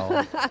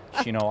female.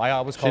 I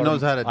always call she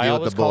knows how to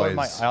deal with the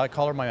boys. I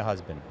call her my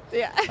husband.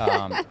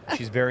 Yeah.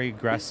 She's very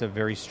aggressive,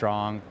 very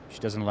strong. She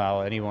doesn't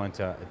allow anyone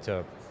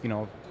to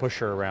push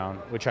her around,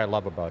 which I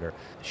love about her.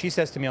 She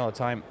says to me all the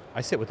time,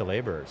 I sit with the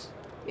laborers.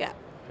 Yeah.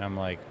 And I'm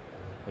like,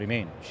 what do you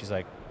mean? She's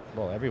like,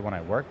 well, everyone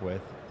I work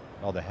with,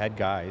 all the head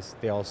guys,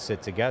 they all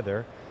sit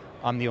together.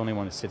 I'm the only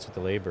one that sits with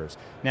the laborers.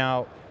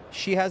 Now,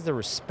 she has the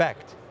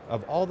respect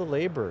of all the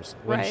laborers.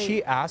 When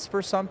she asks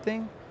for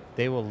something,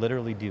 they will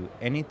literally do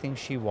anything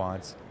she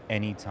wants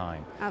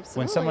anytime. Absolutely.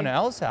 When someone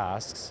else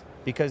asks,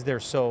 because they're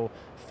so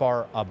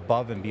far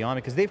above and beyond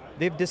it, because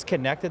they've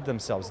disconnected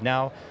themselves.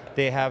 Now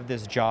they have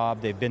this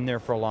job, they've been there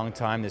for a long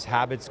time, this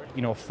habit's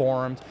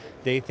formed,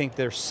 they think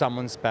they're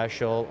someone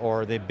special,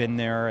 or they've been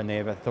there and they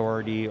have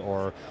authority,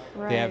 or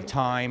they have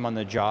time on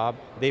the job.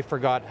 They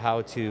forgot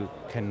how to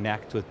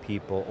connect with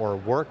people or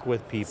work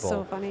with people.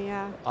 So funny,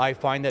 yeah. I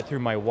find that through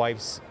my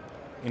wife's,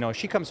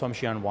 she comes home,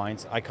 she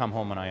unwinds. I come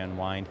home and I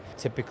unwind.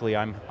 Typically,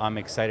 I'm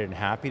excited and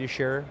happy to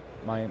share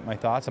my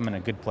thoughts. I'm in a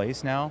good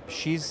place now.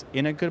 She's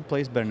in a good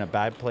place, but in a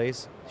bad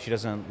place. She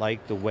doesn't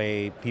like the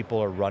way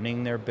people are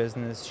running their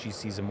business. She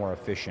sees a more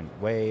efficient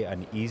way,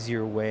 an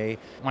easier way.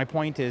 My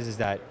point is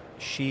that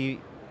she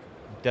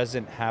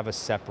doesn't have a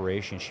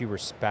separation. She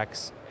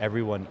respects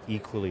everyone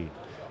equally,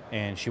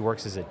 and she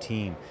works as a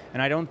team.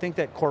 And I don't think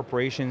that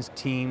corporations,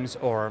 teams,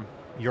 or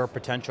your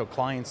potential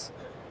clients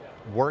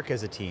work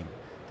as a team.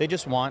 They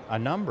just want a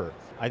number.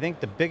 I think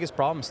the biggest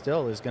problem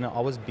still is going to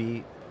always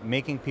be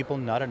making people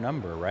not a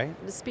number, right?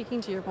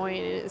 Speaking to your point,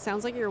 it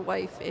sounds like your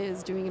wife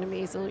is doing an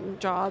amazing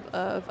job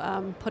of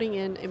putting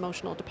in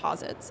emotional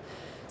deposits.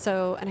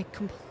 So, and I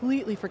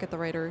completely forget the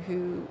writer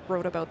who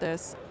wrote about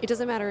this. It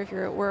doesn't matter if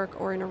you're at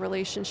work or in a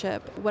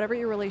relationship, whatever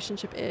your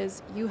relationship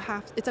is,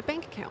 it's a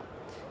bank account.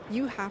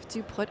 You have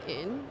to put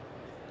in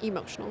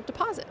emotional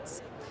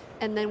deposits.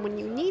 And then when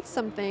you need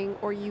something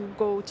or you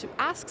go to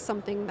ask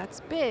something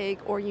that's big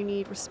or you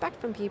need respect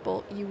from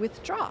people, you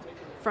withdraw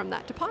from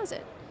that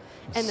deposit.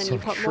 And then you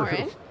put more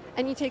in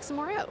and you take some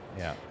more out.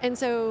 Yeah. And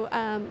so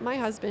my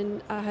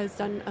husband has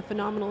done a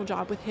phenomenal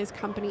job with his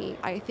company,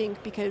 I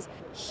think, because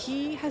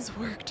he has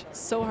worked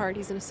so hard.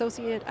 He's an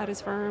associate at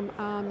his firm.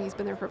 He's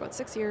been there for about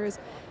 6 years.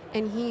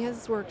 And he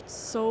has worked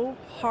so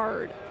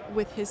hard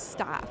with his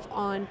staff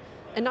on,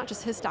 and not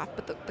just his staff,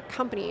 but the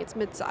company. It's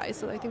mid-sized,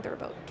 so I think there are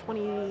about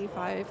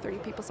 25, 30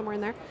 people somewhere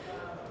in there.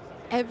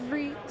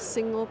 Every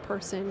single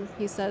person,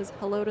 he says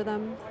hello to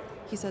them.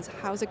 He says,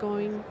 how's it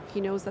going?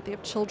 He knows that they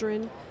have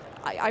children.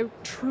 I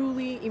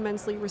truly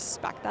immensely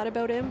respect that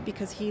about him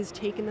because he's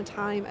taken the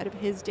time out of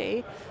his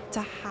day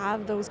to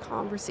have those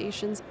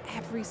conversations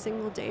every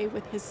single day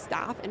with his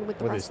staff and with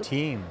the rest of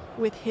team.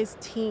 With his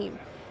team.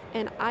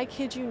 And I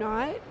kid you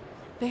not,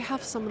 They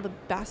have some of the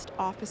best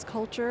office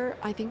culture.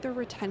 I think their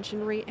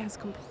retention rate has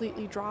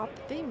completely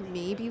dropped. They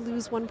maybe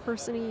lose one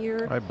person a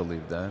year. I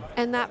believe that.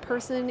 And that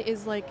person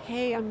is like,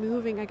 hey, I'm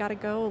moving, I gotta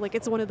go. Like,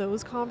 it's one of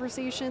those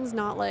conversations,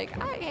 not like,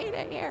 I hate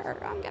it here,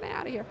 I'm getting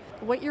out of here.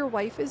 What your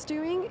wife is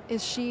doing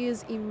is she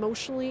is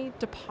emotionally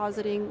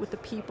depositing with the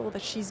people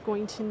that she's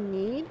going to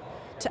need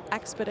to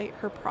expedite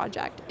her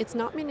project. It's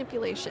not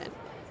manipulation.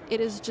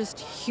 It is just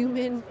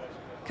human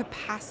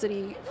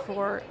capacity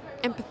for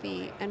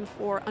empathy and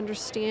for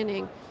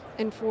understanding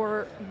and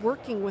for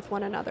working with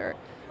one another.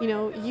 You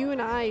know, you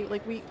and I,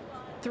 like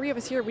three of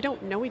us here, we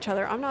don't know each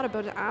other. I'm not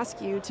about to ask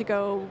you to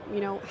go,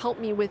 help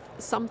me with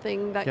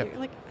something that you're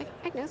like,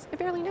 Agnes, I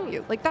barely know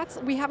you. Like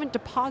we haven't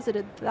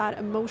deposited that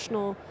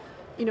emotional,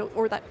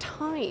 or that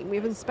time. We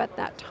haven't spent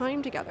that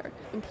time together.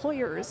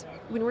 Employers,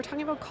 when we're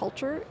talking about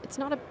culture, it's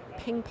not a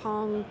ping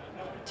pong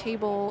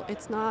table.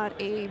 It's not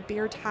a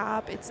beer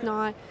tap. It's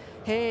not,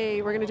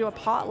 hey, we're going to do a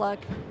potluck.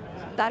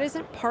 That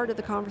isn't part of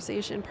the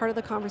conversation. Part of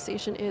the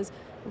conversation is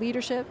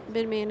leadership,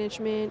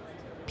 mid-management,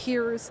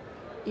 peers,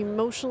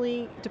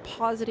 emotionally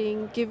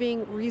depositing,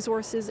 giving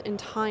resources and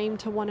time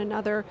to one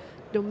another.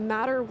 No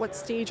matter what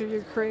stage of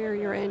your career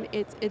you're in,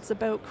 it's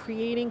about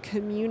creating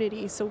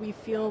community so we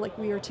feel like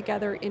we are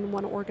together in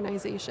one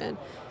organization.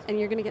 And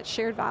you're going to get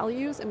shared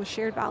values, and with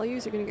shared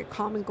values, you're going to get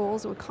common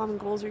goals, and with common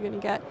goals, you're going to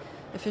get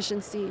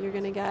efficiency, you're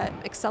going to get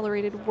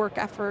accelerated work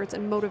efforts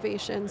and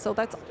motivation. So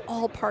that's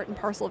all part and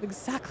parcel of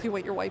exactly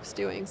what your wife's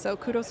doing. So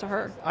kudos to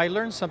her. I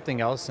learned something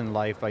else in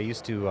life. I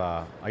used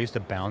to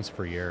bounce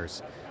for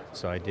years.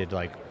 So I did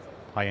like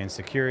high-end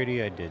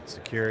security. I did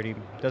security.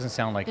 Doesn't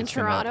sound like in it's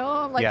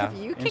Toronto. Like, yeah, if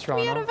you kicked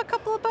me out of a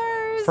couple of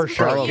bars, for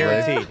sure, Probably.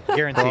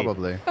 guaranteed.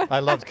 Probably. I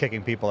loved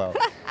kicking people out.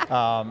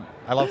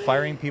 I love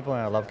firing people,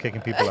 and I love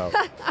kicking people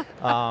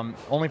out.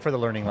 Only for the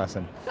learning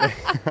lesson.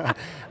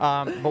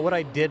 But what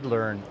I did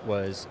learn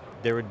was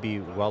there would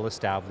be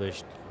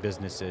well-established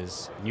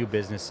businesses, new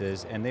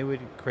businesses, and they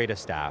would create a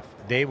staff.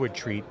 They would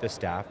treat the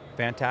staff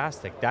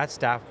fantastic. That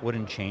staff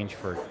wouldn't change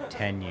for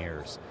 10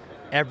 years.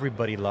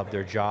 Everybody loved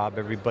their job.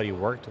 Everybody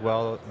worked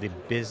well. The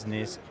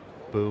business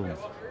boomed.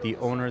 The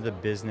owner of the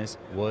business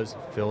was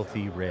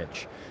filthy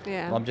rich.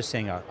 Yeah. Well, I'm just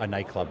saying a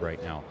nightclub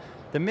right now.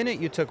 The minute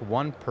you took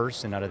one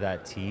person out of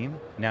that team,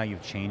 now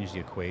you've changed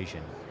the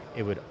equation.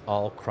 It would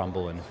all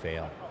crumble and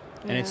fail.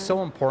 And it's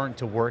so important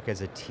to work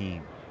as a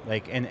team,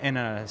 like and an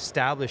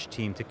established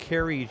team to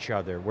carry each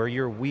other where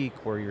you're weak,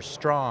 where you're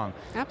strong.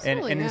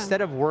 Absolutely. And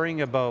instead of worrying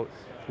about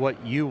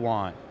what you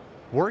want,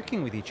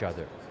 working with each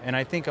other. And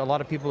I think a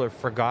lot of people have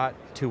forgot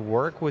to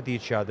work with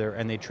each other,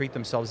 and they treat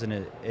themselves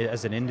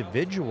as an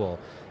individual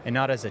and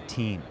not as a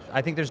team.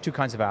 I think there's two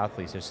kinds of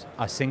athletes. There's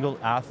a single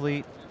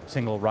athlete,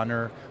 single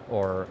runner,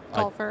 or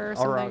golfer,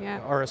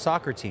 or a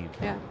soccer team.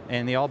 Yeah.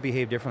 And they all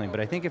behave differently. But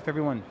I think if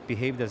everyone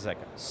behaved as like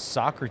a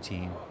soccer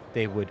team,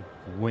 they would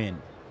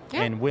win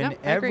and win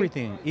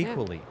everything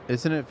equally.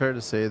 Isn't it fair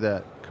to say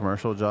that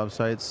commercial job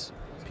sites,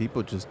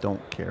 people just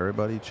don't care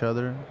about each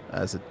other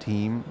as a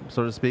team,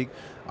 so to speak?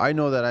 I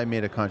know that I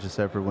made a conscious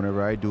effort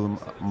whenever I do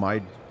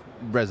my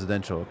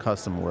residential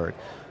custom work.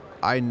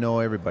 I know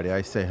everybody.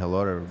 I say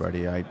hello to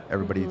everybody.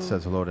 Everybody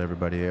says hello to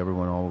everybody.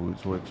 Everyone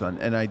always works on.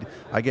 And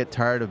I get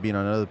tired of being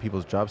on other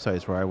people's job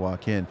sites where I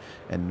walk in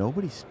and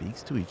nobody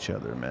speaks to each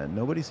other, man.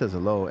 Nobody says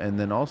hello. And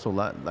then also,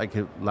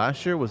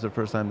 last year was the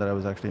first time that I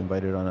was actually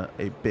invited on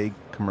a big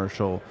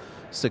commercial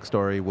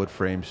 6-story wood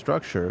frame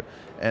structure.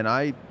 And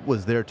I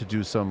was there to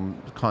do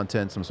some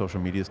content, some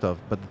social media stuff.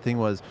 But the thing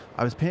was,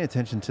 I was paying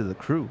attention to the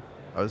crew.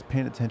 I was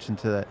paying attention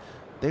to that.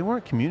 They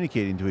weren't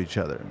communicating to each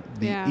other.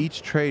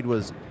 Each trade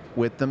was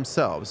with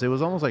themselves. It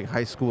was almost like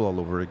high school all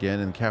over again,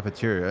 in the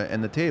cafeteria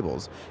and the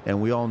tables. And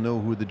we all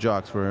know who the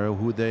jocks were,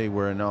 who they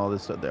were, and all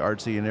this, the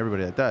artsy and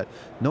everybody like that.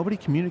 Nobody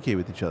communicated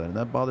with each other, and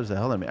that bothers the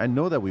hell out of me. I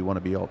know that we want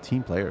to be all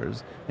team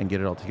players and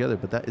get it all together,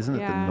 but that isn't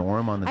it the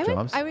norm on the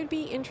jobs? I would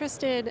be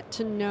interested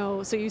to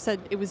know, so you said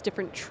it was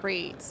different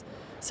trades.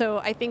 So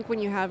I think when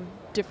you have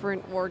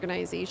different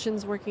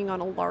organizations working on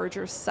a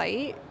larger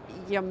site,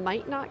 you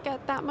might not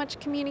get that much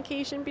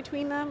communication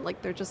between them.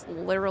 Like, they're just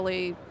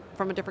literally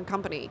from a different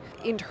company.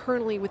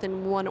 Internally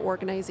within one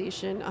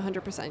organization,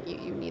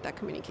 100% you need that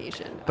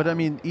communication. But I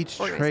mean, each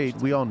trade,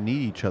 we all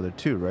need each other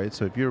too, right?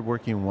 So if you're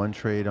working one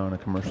trade on a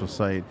commercial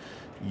site,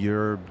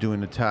 you're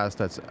doing a task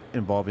that's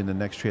involving the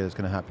next trade that's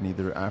going to happen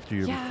either after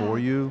you or before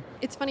you.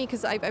 It's funny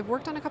because I've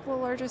worked on a couple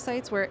of larger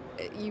sites where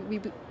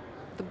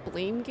the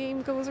blame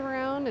game goes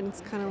around, and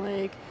it's kind of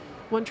like,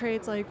 one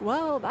trade's like,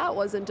 well, that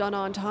wasn't done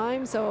on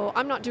time, so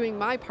I'm not doing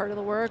my part of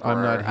the work.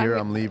 I'm not here,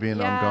 I'm leaving,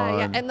 I'm gone.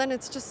 Yeah. And then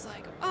it's just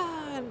like,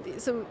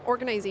 so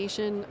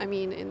organization, I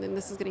mean, and then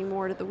this is getting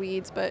more to the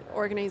weeds, but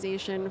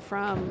organization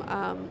from,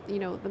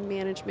 the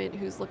management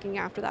who's looking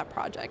after that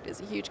project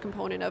is a huge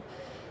component of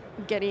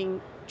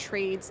getting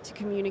trades to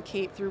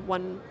communicate through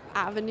one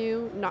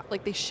avenue, not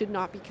like they should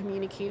not be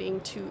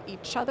communicating to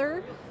each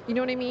other. You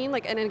know what I mean?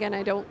 Like, and again,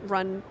 I don't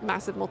run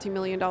massive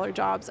multi-million-dollar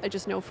jobs. I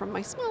just know from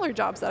my smaller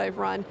jobs that I've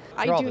run,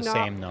 They're all the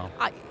same, though.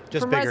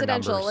 Just from bigger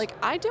residential, numbers. like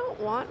I don't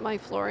want my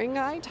flooring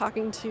guy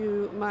talking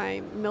to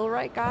my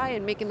millwright guy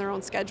and making their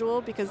own schedule,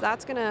 because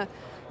that's gonna,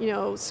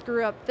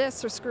 screw up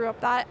this or screw up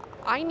that.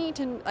 I need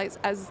to,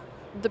 as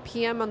the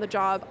PM on the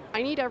job,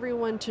 I need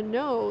everyone to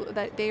know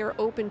that they are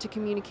open to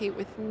communicate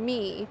with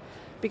me,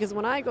 because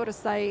when I go to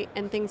site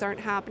and things aren't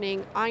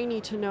happening, I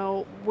need to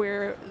know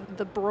where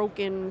the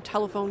broken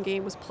telephone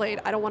game was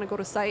played. I don't want to go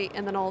to site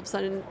and then all of a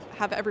sudden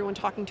have everyone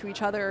talking to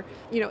each other.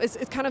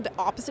 It's kind of the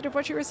opposite of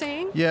what you were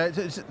saying. Yeah,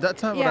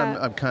 that's not what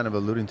I'm kind of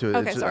alluding to.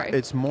 Okay, sorry.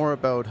 It's more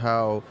about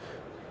how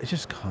it's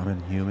just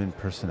common human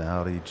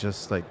personality,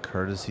 just like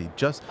courtesy.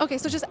 Okay,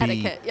 so just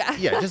etiquette, yeah.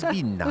 Yeah, just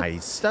be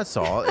nice. That's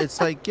all. It's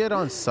like get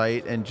on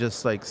site and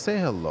just like say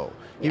hello.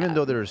 Even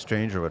though they're a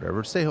stranger or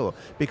whatever, say hello.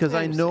 Because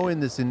I know in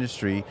this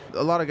industry,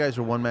 a lot of guys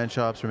are one-man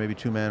shops or maybe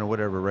two-man or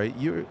whatever, right?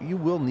 You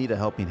will need a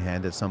helping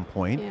hand at some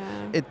point.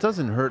 Yeah. It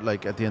doesn't hurt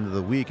like at the end of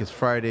the week, it's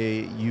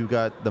Friday, you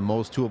got the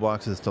most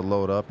toolboxes to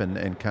load up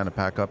and kind of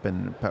pack up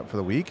and pack for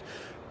the week.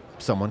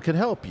 Someone can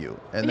help you,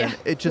 and then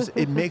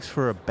it makes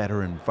for a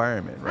better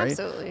environment, right?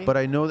 Absolutely. But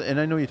I know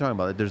you're talking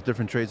about it. There's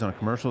different trades on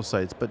commercial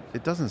sites, but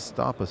it doesn't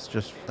stop us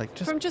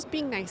from just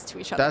being nice to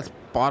each other. That's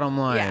bottom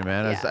line,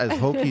 man. Yeah. As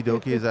hokey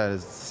dokey as that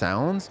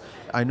sounds,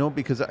 I know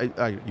because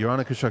you're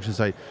on a construction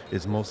site.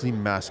 It's mostly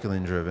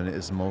masculine driven.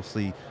 It's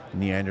mostly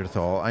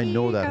Neanderthal. I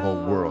know that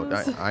whole world.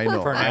 I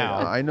know. For now.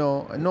 I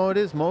know. No, it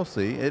is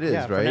mostly. It is,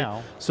 Yeah, right? for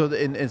now. So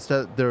it's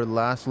that their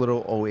last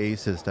little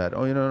oasis that,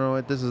 you know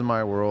what, this is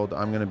my world.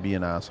 I'm going to be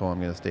an asshole. I'm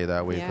going to stay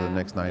that way for the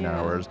next 9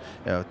 hours,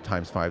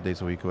 times 5 days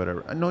a week or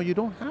whatever. No, you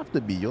don't have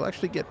to be. You'll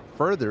actually get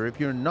further if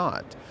you're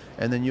not.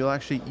 And then you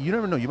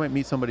never know. You might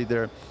meet somebody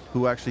there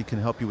who actually can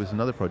help you with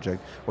another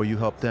project, or you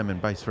help them and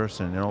vice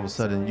versa. And all of a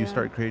sudden you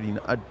start creating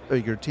a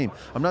bigger team.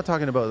 I'm not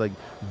talking about like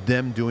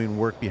them doing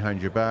work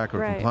behind your back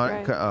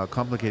or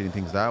complicating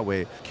things that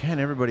way. Can't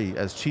everybody,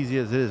 as cheesy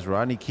as it is,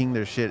 Rodney King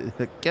their shit,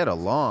 get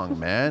along,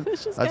 man.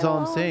 That's all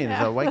I'm saying. Is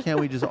that why can't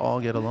we just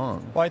all get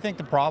along? Well, I think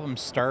the problem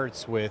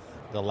starts with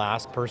the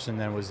last person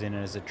that was in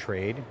as a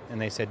trade, and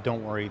they said,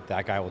 don't worry,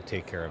 that guy will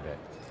take care of it.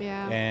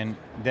 Yeah. And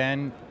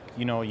then,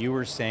 you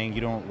were saying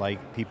you don't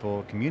like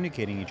people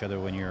communicating each other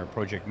when you're a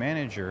project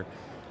manager.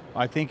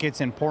 I think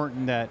it's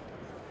important that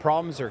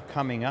problems are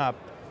coming up,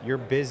 you're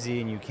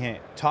busy and you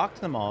can't talk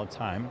to them all the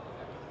time,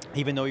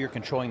 even though you're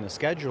controlling the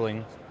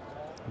scheduling.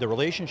 The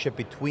relationship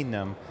between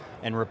them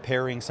and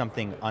repairing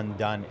something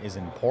undone is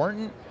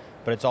important,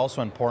 but it's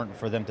also important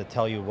for them to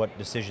tell you what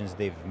decisions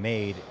they've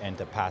made and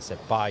to pass it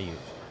by you.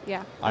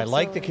 Yeah, I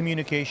like the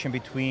communication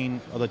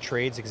between the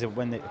trades, because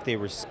if they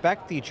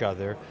respect each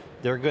other,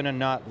 they're going to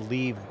not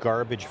leave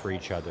garbage for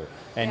each other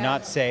and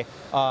not say,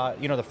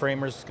 the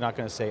framer's not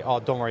going to say,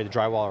 oh, don't worry, the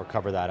drywall will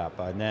cover that up.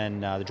 And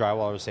then the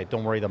drywall will say,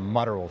 don't worry, the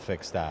mudder will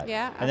fix that.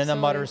 Yeah, and then the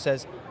mudder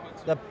says,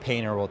 the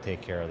painter will take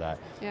care of that.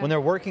 Yeah. When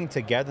they're working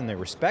together and they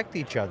respect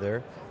each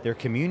other, they're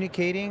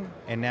communicating,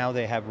 and now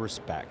they have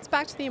respect. It's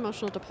back to the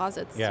emotional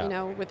deposits.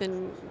 Yeah.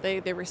 Within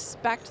they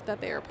respect that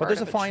they are part But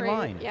there's of a fine trade.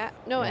 line. Yeah.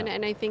 No,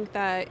 and I think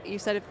that you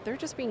said if they're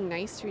just being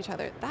nice to each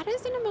other, that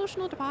is an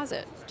emotional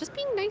deposit. Just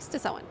being nice to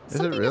someone. Is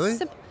it really?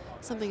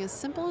 Something as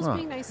simple as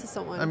being nice to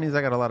someone. That means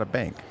I got a lot of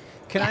bank.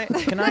 Can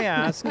I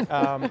ask,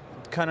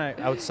 kind of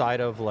outside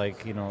of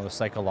the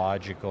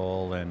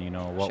psychological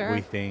and what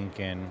we think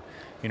and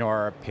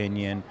our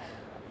opinion,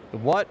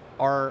 what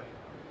are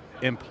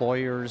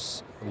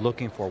employers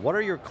looking for? What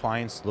are your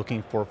clients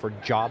looking for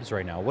jobs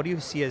right now? What do you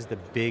see as the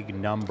big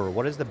number?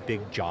 What is the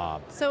big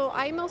job? So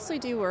I mostly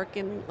do work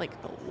in the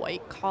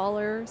white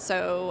collar,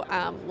 so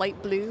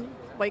light blue.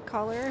 White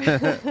collar.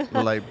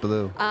 Light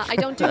blue. I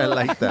don't do. I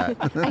like that.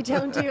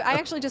 I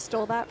actually just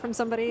stole that from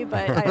somebody,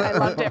 but I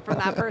loved it from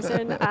that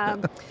person.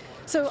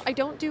 So I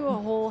don't do a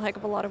whole heck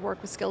of a lot of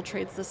work with skilled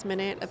trades this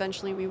minute.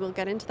 Eventually we will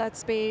get into that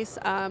space.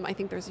 I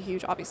think there's a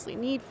huge, obviously,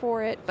 need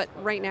for it, but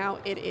right now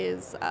it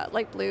is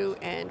light blue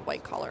and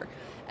white collar.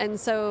 And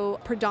so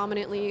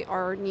predominantly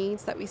our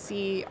needs that we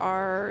see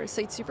are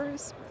site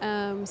supers.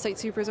 Site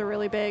supers are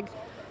really big.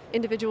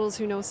 Individuals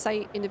who know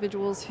site,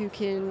 individuals who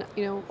can,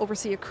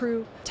 oversee a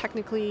crew,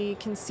 technically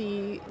can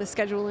see the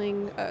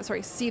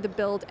scheduling, see the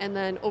build and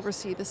then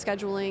oversee the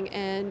scheduling,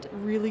 and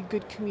really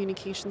good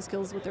communication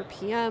skills with their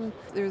PM.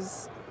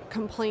 There's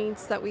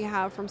complaints that we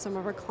have from some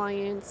of our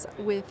clients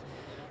with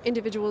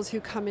individuals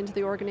who come into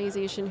the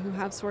organization who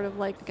have sort of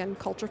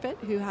culture fit,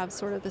 who have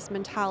sort of this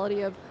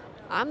mentality of,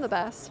 I'm the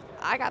best,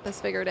 I got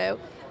this figured out,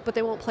 but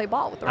they won't play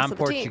ball with the rest of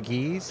the team. I'm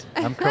Portuguese,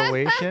 I'm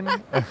Croatian.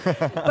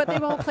 But they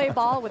won't play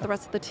ball with the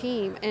rest of the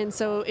team. And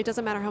so it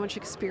doesn't matter how much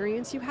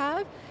experience you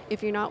have,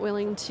 if you're not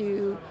willing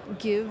to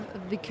give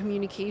the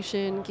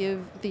communication,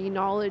 give the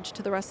knowledge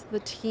to the rest of the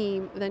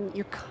team, then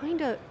you're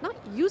kind of, not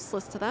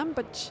useless to them,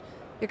 but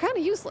you're kind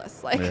of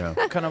useless.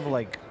 Kind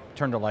of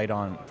turned a light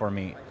on for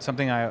me.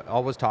 Something I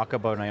always talk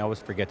about and I always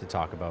forget to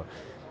talk about.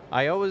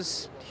 I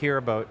always hear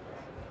about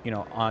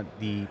on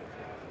the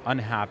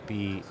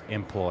unhappy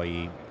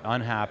employee,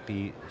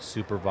 unhappy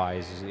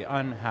supervisors, the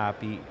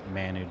unhappy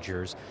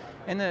managers.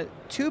 And the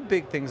two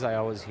big things I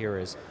always hear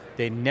is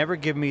they never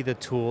give me the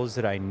tools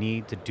that I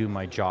need to do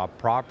my job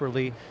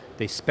properly.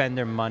 They spend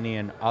their money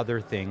on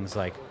other things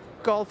like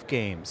golf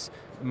games,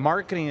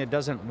 marketing that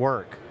doesn't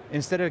work,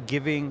 instead of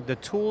giving the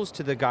tools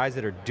to the guys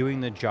that are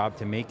doing the job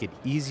to make it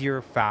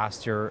easier,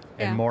 faster,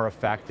 and more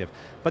effective.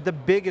 But the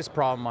biggest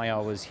problem I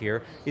always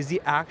hear is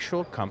the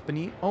actual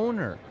company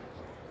owner.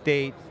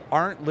 They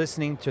aren't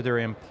listening to their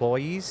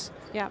employees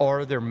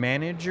or their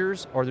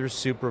managers or their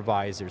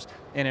supervisors.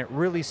 And it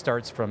really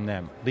starts from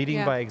them,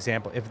 leading by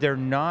example. If they're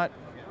not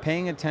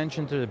paying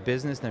attention to the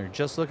business and they're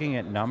just looking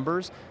at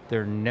numbers,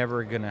 they're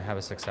never going to have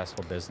a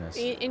successful business.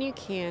 And you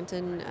can't.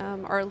 And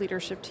our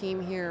leadership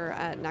team here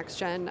at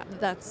NextGen,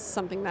 that's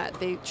something that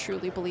they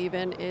truly believe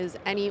in, is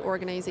any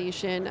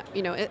organization,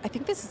 I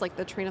think this is like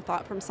the train of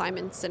thought from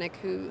Simon Sinek,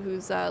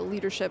 who's a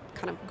leadership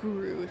kind of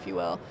guru, if you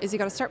will, is you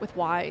got to start with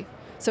why.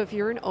 So if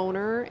you're an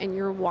owner and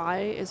your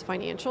why is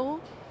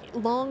financial,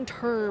 long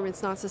term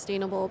it's not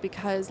sustainable,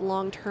 because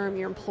long term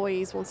your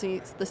employees won't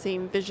see the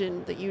same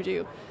vision that you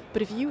do.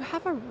 But if you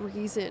have a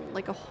reason,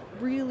 like a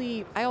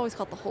really, I always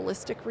call it the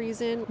holistic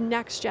reason,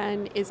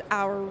 NextGen is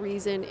our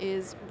reason,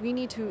 is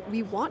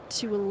we want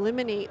to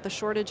eliminate the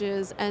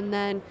shortages and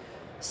then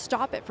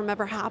stop it from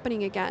ever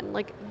happening again.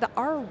 Like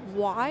our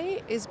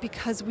why is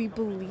because we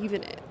believe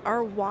in it.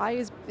 Our why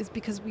is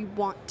because we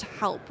want to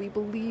help. We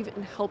believe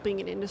in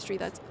helping an industry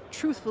that's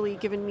truthfully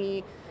given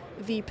me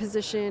the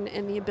position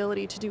and the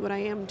ability to do what I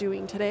am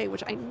doing today,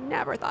 which I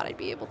never thought I'd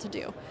be able to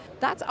do.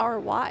 That's our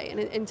why.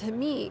 And to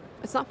me,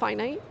 it's not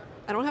finite.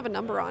 I don't have a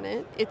number on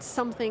it. It's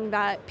something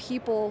that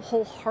people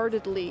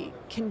wholeheartedly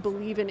can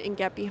believe in and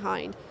get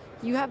behind.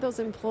 You have those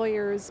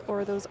employers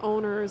or those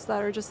owners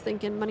that are just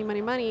thinking money,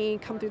 money, money,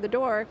 come through the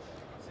door.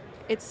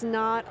 It's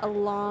not a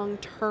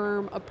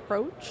long-term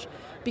approach,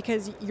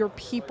 because your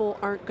people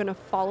aren't going to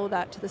follow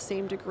that to the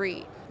same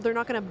degree. They're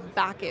not going to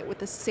back it with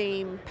the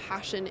same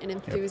passion and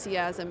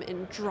enthusiasm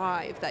and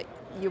drive that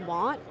you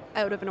want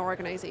out of an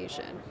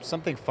organization.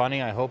 Something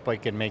funny, I hope I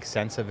can make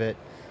sense of it.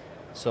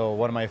 So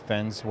one of my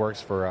friends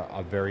works for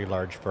a very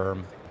large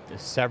firm.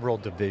 There's several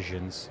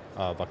divisions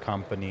of a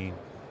company,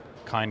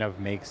 kind of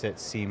makes it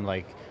seem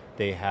like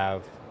they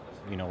have,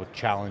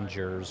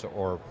 challengers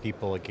or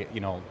people,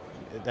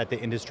 that the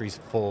industry's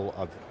full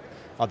of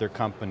other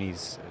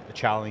companies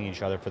challenging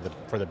each other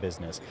for the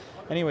business.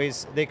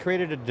 Anyways, they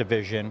created a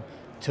division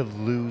to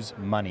lose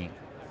money.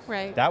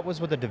 Right. That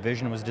was what the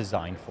division was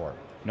designed for.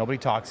 Nobody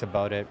talks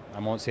about it. I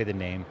won't say the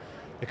name.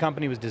 The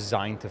company was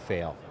designed to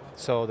fail.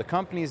 So the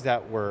companies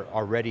that were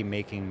already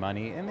making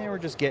money and they were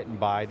just getting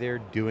by, they're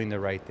doing the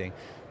right thing.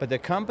 But the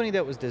company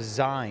that was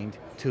designed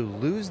to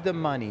lose the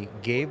money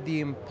gave the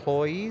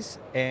employees,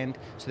 and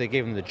so they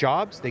gave them the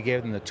jobs, they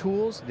gave them the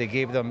tools, they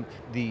gave them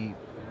the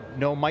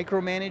no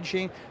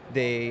micromanaging.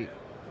 They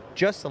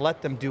just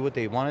let them do what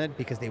they wanted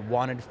because they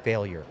wanted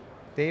failure.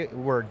 They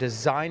were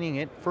designing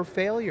it for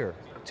failure,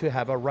 to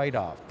have a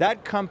write-off.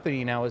 That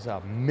company now is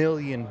a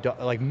million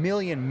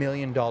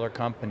dollar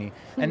company,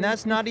 and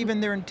that's not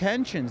even their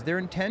intentions. Their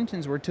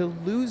intentions were to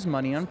lose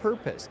money on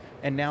purpose,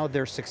 and now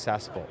they're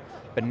successful.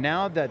 But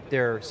now that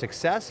they're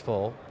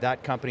successful,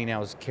 that company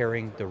now is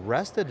carrying the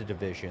rest of the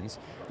divisions.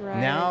 Right.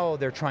 Now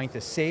they're trying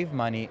to save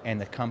money,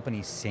 and the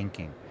company's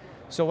sinking.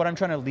 So what I'm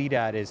trying to lead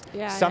at is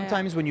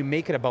sometimes when you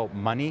make it about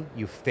money,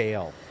 you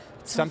fail.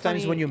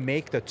 Sometimes when you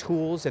make the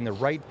tools and the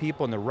right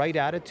people and the right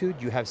attitude,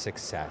 you have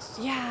success.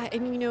 Yeah,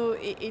 and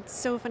it's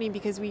so funny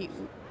because we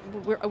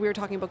were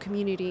talking about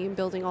community and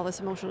building all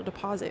this emotional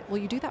deposit. Well,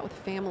 you do that with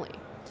family.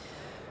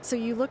 So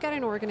you look at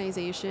an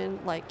organization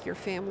like your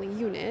family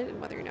unit,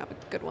 and whether you have a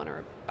good one or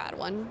a bad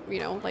one,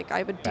 like I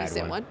have a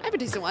decent one. I have a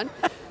decent one.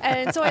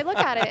 And so I look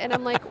at it and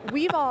I'm like,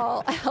 we've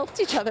all helped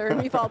each other and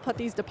we've all put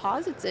these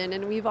deposits in,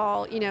 and we've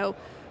all,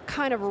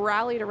 kind of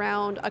rallied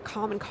around a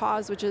common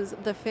cause, which is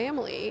the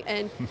family.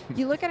 And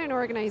you look at an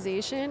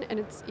organization and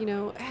it's,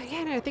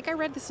 and I think I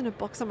read this in a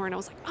book somewhere and I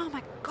was like, oh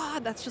my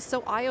God, that's just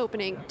so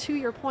eye-opening. To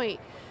your point,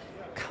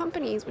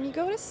 companies, when you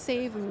go to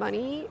save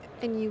money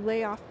and you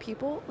lay off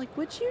people, like,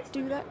 would you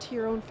do that to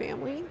your own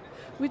family?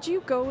 Would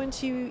you go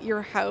into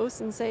your house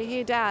and say,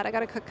 hey, Dad, I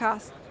got to cut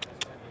costs?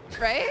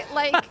 Right?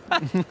 Like,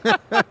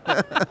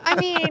 I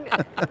mean,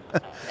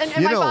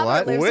 and my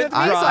father lives with me, so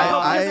I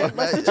hope he doesn't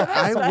listen to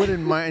this. I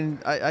wouldn't mind.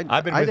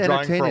 I've been I'd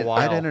withdrawing entertain for a it. while.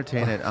 I'd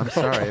entertain it. I'm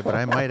sorry, but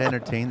I might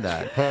entertain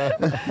that.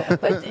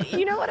 But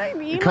you know what I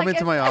mean? Come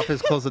into my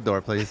office, close the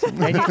door, please.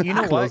 And you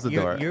know Close what? the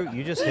door.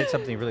 You just hit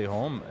something really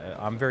home.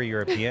 I'm very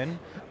European.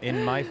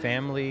 In my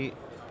family,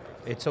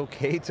 it's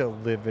okay to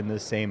live in the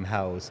same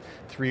house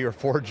 3 or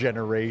 4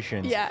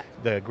 generations. Yeah.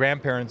 The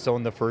grandparents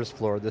owned the first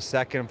floor. The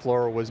second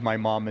floor was my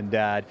mom and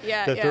dad.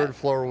 The third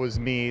floor was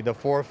me. The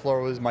fourth floor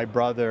was my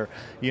brother.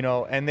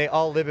 And they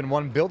all live in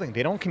one building.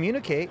 They don't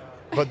communicate,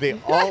 but they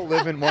all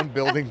live in one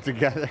building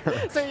together.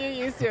 So you're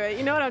used to it.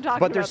 You know what I'm talking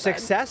about. But there's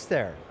success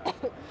there.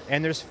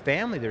 And there's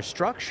family, there's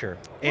structure,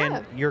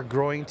 and you're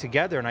growing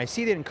together. And I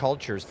see that in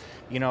cultures,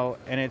 and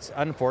it's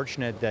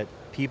unfortunate that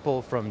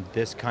people from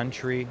this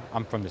country,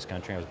 I'm from this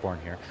country, I was born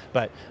here,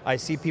 but I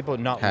see people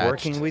not Hatched.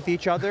 working with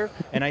each other,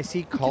 and I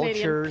see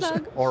cultures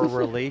plug.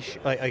 or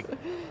like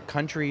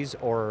countries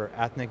or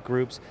ethnic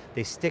groups,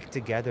 they stick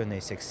together and they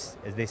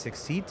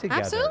succeed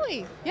together.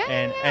 Absolutely.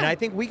 Yeah. And I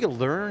think we could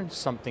learn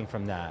something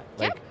from that.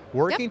 Like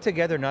working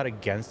together, not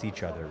against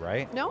each other,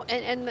 right? No,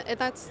 and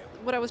that's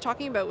what I was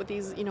talking about with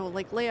these,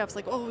 like layoffs,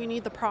 like, oh, we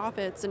need the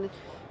profits. And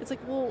it's like,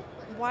 well,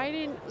 why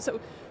didn't, so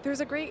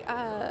there's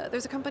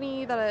a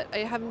company that I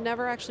have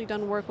never actually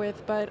done work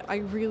with, but I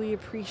really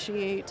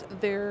appreciate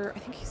I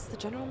think he's the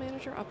general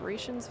manager,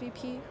 operations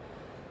VP.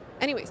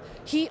 Anyways,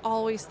 he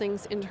always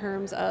thinks in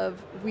terms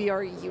of we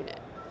are a unit,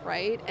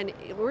 right? And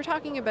we're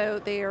talking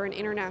about they are an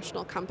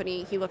international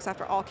company. He looks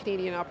after all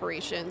Canadian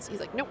operations. He's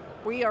like, nope,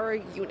 we are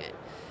a unit.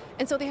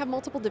 And so they have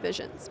multiple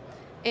divisions.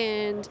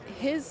 And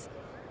his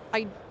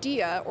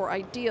idea or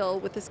ideal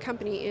with this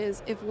company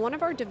is if one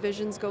of our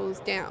divisions goes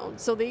down,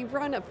 so they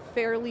run a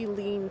fairly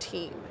lean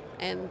team.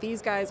 And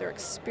these guys are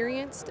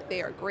experienced,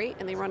 they are great,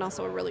 and they run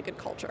also a really good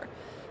culture.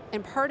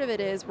 And part of it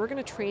is we're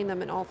going to train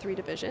them in all three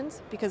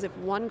divisions because if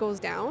one goes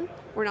down,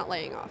 we're not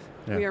laying off.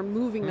 Yeah. We are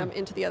moving them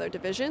into the other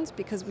divisions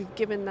because we've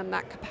given them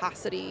that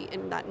capacity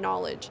and that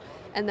knowledge.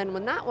 And then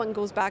when that one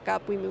goes back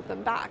up, we move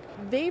them back.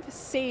 They've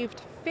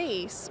saved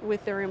face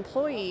with their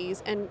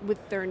employees and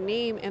with their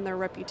name and their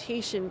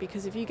reputation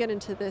because if you get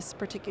into this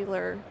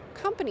particular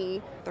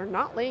company, they're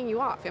not laying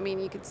you off. I mean,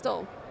 you could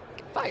still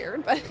get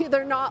fired, but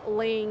they're not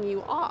laying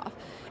you off.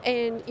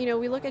 And,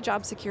 we look at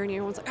job security and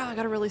everyone's like, oh, I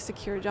got a really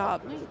secure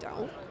job. No, you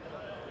don't.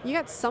 You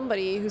got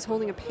somebody who's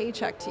holding a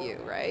paycheck to you,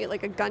 right?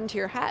 Like a gun to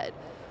your head.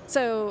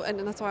 So, and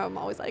that's why I'm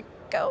always like,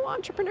 go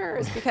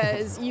entrepreneurs,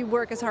 because you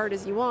work as hard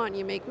as you want,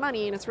 you make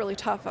money, and it's really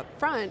tough up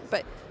front.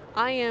 But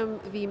I am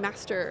the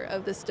master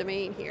of this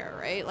domain here,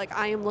 right? Like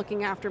I am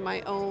looking after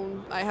my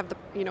own, I have the,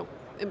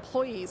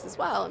 employees as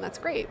well, and that's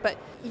great. But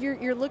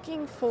you're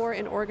looking for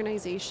an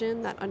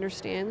organization that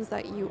understands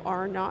that you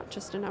are not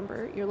just a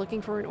number. You're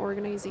looking for an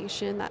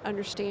organization that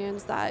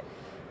understands that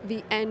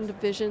the end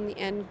vision, the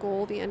end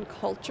goal, the end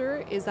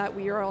culture is that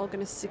we are all going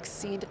to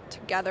succeed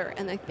together.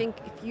 And I think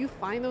if you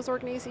find those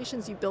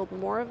organizations, you build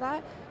more of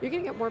that, you're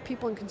going to get more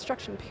people in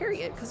construction,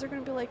 period, because they're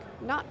going to be like,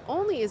 not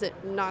only is it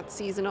not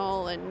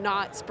seasonal and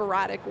not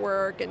sporadic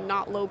work and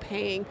not low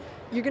paying,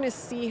 you're going to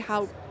see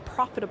how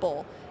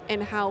profitable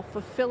and how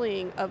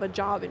fulfilling of a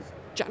job in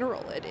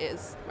general it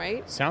is,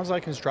 right? Sounds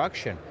like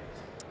construction.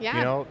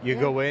 Yeah. You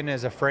go in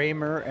as a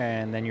framer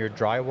and then you're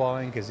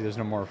drywalling because there's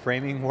no more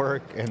framing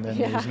work, and then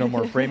there's no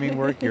more framing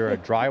work, you're a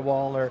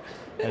drywaller,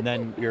 and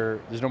then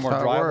there's no more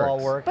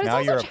drywall work. But now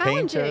it's you're also a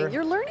painter. challenging.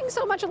 You're learning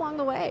so much along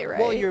the way, right?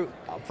 Well,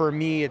 for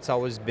me, it's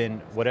always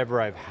been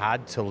whatever I've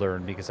had to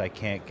learn because I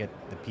can't get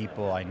the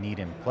people I need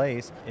in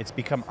place. It's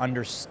become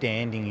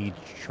understanding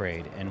each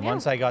trade. And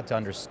once I got to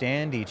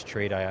understand each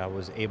trade, I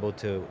was able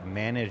to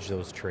manage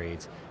those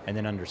trades and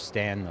then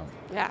understand them.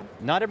 Yeah.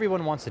 Not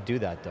everyone wants to do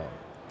that, though.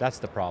 That's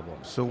the problem.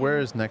 So where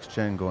is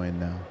NextGen going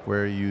now?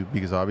 Where are you?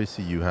 Because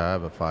obviously you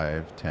have a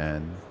 5,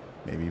 10,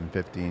 maybe even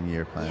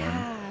 15-year plan.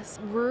 Yes,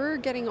 we're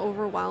getting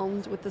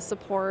overwhelmed with the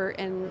support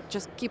and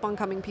just keep on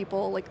coming,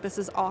 people. Like, this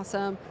is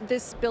awesome.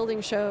 This building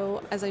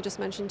show, as I just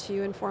mentioned to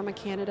you, Informa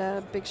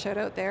Canada, big shout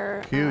out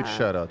there. Huge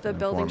shout out to The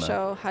building Informa.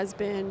 show has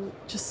been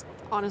just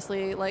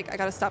honestly, like, I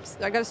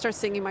gotta start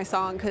singing my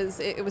song because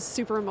it was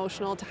super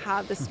emotional to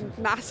have this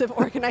massive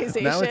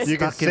organization. Now it's You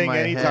can stuck in sing my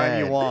anytime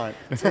head. you want.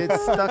 It's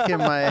stuck in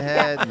my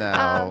head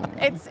now.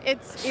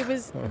 It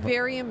was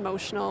very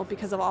emotional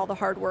because of all the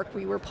hard work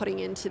we were putting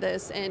into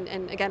this,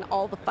 and again,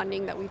 all the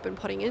funding that we've been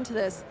putting into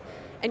this.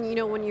 And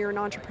when you're an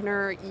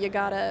entrepreneur, you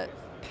gotta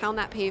pound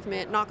that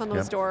pavement, knock on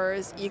those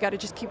doors. You gotta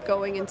just keep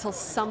going until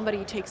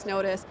somebody takes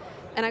notice.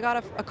 And I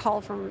got a call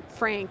from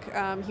Frank.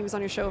 He was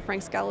on your show,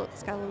 Frank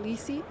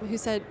Scalisi, who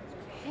said,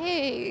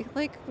 hey,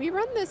 like, we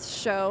run this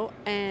show,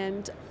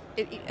 and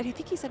I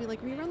think he said,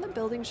 like, we run the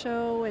building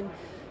show, and,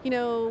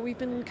 we've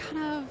been kind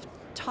of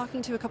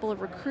talking to a couple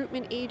of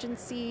recruitment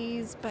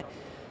agencies, but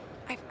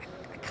I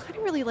kind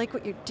of really like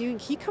what you're doing.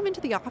 Can you come into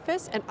the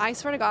office? And I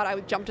swear to God, I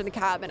jumped in the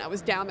cab and I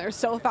was down there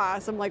so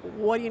fast. I'm like,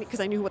 what do you need?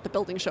 Because I knew what the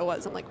building show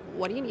was. I'm like,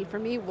 what do you need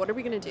from me? What are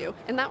we going to do?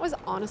 And that was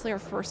honestly our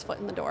first foot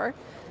in the door.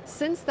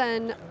 Since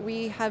then,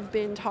 we have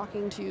been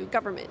talking to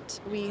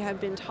government. We have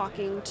been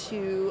talking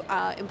to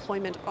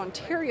Employment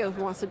Ontario,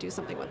 who wants to do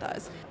something with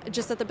us.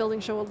 Just at the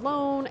building show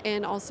alone,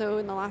 and also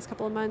in the last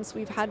couple of months,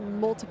 we've had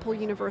multiple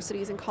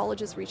universities and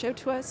colleges reach out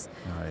to us.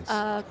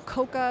 Nice.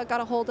 COCA got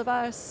a hold of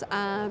us,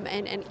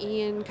 and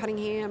Ian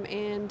Cunningham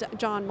and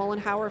John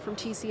Mullenhauer from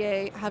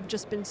TCA have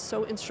just been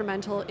so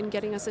instrumental in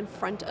getting us in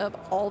front of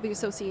all the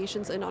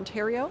associations in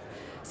Ontario.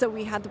 So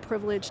we had the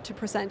privilege to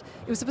present.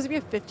 It was supposed to be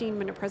a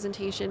 15-minute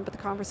presentation, but the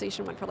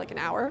conversation went for like an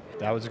hour.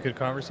 That was a good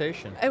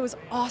conversation. It was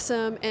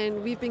awesome,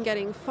 and we've been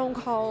getting phone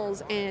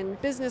calls and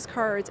business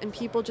cards and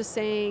people just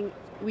saying,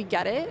 we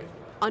get it,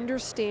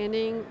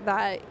 understanding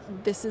that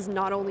this is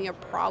not only a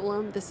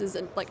problem, this is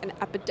like an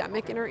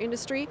epidemic in our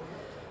industry.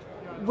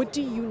 what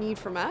do you need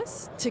from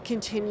us to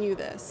continue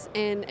this?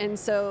 And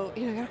so,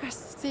 I gotta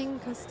sing.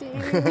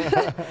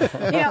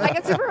 I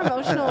get super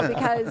emotional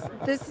because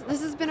this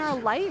has been our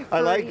life for I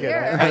like a it.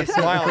 year. I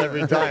smile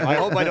every time. I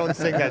hope I don't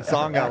sing that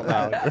song out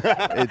loud.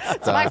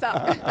 It's It's my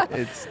stuck. song.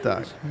 It's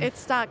stuck. It's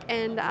stuck.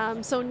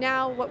 And so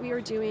now what we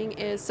are doing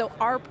is, so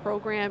our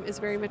program is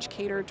very much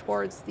catered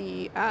towards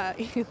the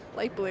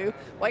light blue,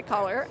 white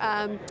collar.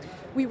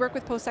 We work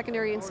with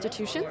post-secondary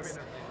institutions.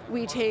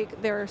 We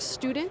take their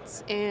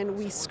students and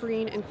we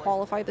screen and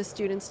qualify the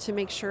students to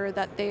make sure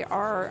that they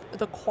are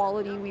the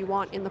quality we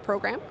want in the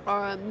program.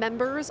 Our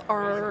members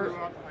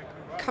are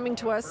coming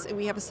to us and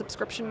we have a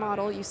subscription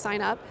model. You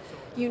sign up.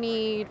 You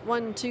need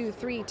 1, 2,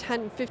 3,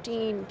 10,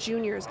 15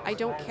 juniors. I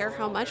don't care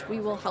how much, we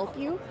will help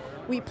you.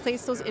 We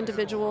place those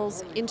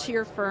individuals into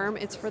your firm.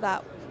 It's for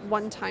that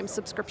one-time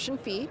subscription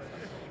fee.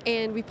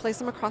 And we place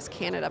them across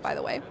Canada, by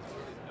the way.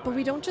 But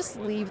we don't just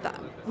leave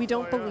them. We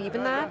don't believe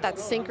in that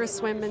sink or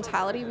swim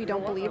mentality. We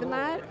don't believe in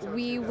that.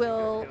 We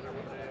will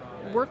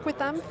work with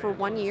them for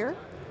 1 year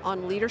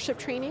on leadership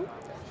training.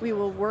 We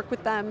will work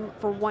with them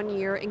for 1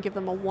 year and give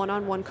them a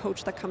one-on-one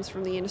coach that comes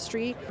from the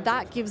industry.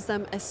 That gives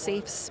them a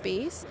safe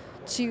space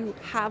to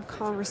have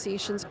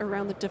conversations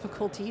around the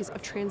difficulties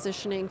of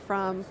transitioning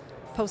from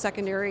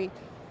post-secondary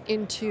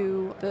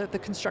into the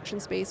construction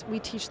space. We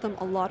teach them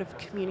a lot of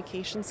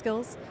communication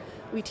skills.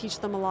 We teach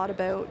them a lot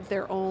about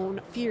their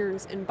own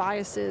fears and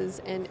biases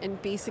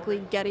and basically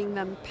getting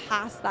them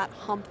past that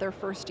hump their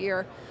first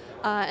year.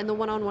 And the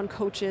one-on-one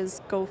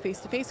coaches go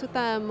face-to-face with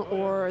them,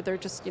 or they're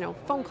just,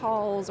 phone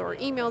calls or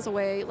emails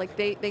away. Like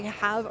they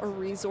have a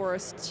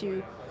resource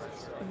to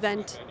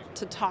vent,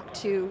 to talk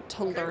to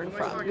learn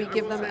from. We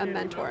give them a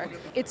mentor.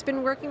 It's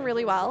been working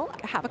really well.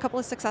 I have a couple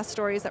of success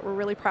stories that we're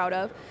really proud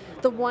of.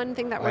 The one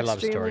thing that we're I love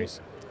extremely...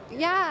 stories.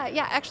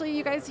 Yeah. Actually,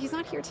 you guys, he's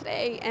not here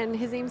today, and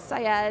his name's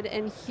Syed,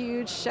 and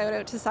huge shout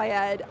out to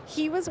Syed.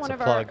 He was one of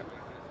Plug.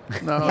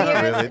 No,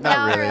 not really.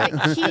 Not really.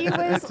 He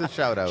was... It's a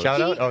shout out. Shout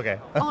out? Okay.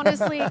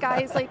 Honestly,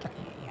 guys,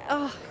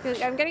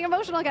 I'm getting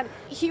emotional again.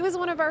 He was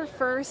one of our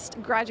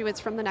first graduates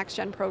from the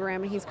NextGen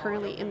program, and he's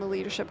currently in the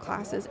leadership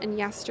classes. And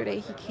yesterday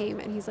he came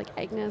and he's like,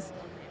 Agnes,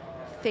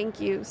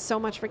 thank you so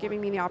much for giving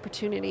me the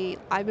opportunity.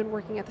 I've been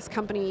working at this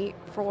company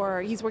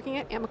he's working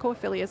at Amico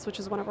Affiliates, which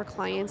is one of our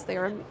clients. They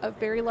are a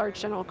very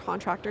large general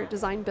contractor,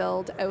 design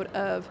build out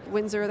of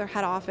Windsor, their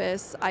head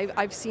office.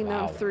 I've seen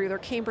them through their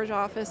Cambridge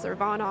office, their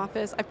Vaughan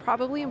office. I've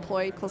probably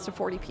employed close to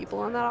 40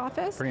 people in that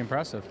office. Pretty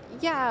impressive.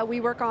 Yeah,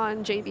 we work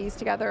on JVs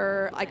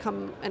together. I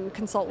come and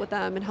consult with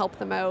them and help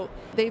them out.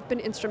 They've been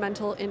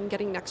instrumental in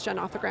getting NextGen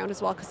off the ground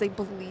as well because they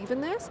believe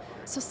in this.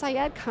 So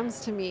Syed comes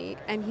to me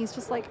and he's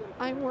just like,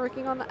 I'm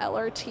working on the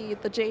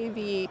LRT, the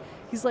JV.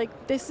 He's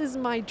like, this is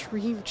my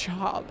dream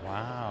job.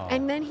 Wow.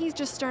 And then he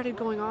just started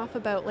going off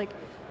about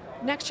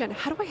NextGen,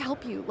 how do I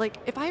help you?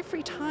 If I have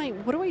free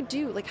time, what do I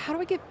do? How do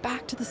I give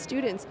back to the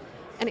students?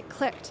 And it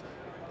clicked.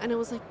 And I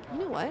was like, you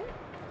know what?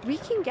 We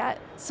can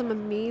get some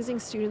amazing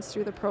students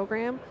through the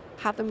program,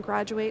 have them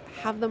graduate,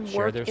 have them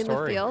work in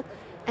the field,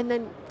 and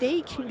then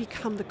they can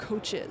become the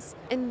coaches.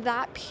 And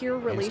that peer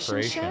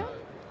relationship,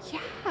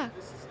 yeah.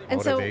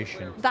 And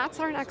Motivation. so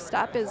that's our next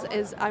step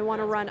is I want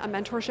to run a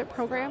mentorship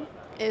program.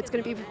 It's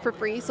going to be for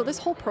free. So this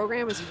whole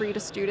program is free to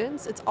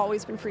students. It's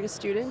always been free to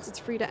students. It's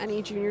free to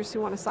any juniors who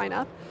want to sign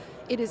up.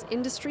 It is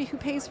industry who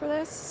pays for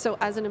this. So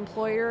as an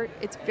employer,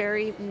 it's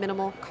very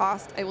minimal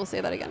cost. I will say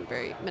that again,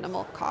 very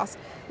minimal cost.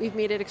 We've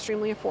made it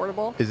extremely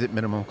affordable. Is it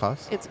minimum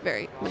cost? It's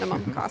very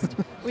minimum cost.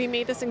 We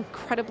made this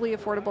incredibly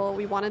affordable.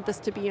 We wanted this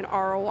to be an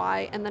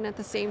ROI. And then at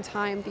the same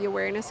time, the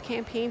awareness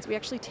campaigns, we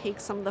actually take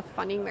some of the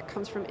funding that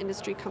comes from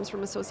industry, comes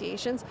from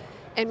associations,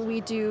 and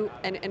we do,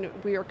 and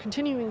we are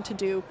continuing to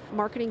do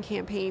marketing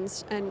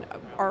campaigns. And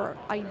our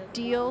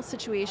ideal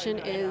situation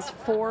is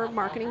 4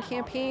 marketing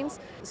campaigns.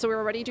 So we're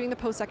already doing the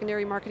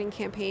post-secondary marketing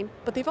campaign,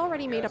 but they've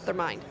already made up their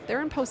mind.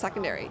 They're in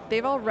post-secondary.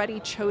 They've already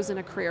chosen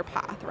a career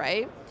path,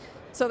 right?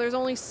 So there's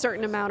only a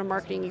certain amount of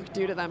marketing you can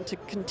do to them to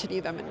continue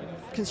them in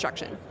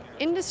construction.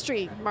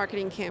 Industry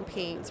marketing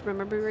campaigns.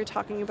 Remember, we were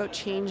talking about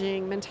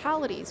changing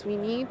mentalities. We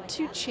need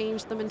to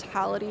change the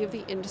mentality of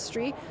the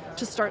industry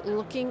to start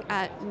looking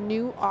at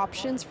new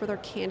options for their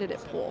candidate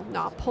pool,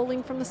 not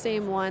pulling from the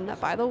same one that,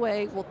 by the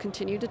way, will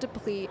continue to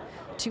deplete.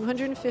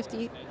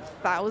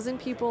 250,000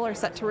 people are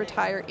set to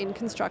retire in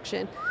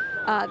construction.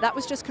 That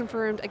was just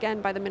confirmed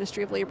again by the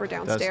Ministry of Labor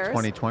downstairs. That's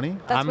 2020?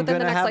 That's within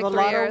the next have a 3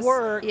 lot years. of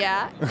work.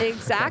 Yeah,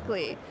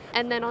 exactly.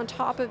 And then on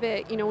top of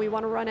it, we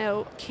want to run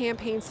out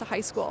campaigns to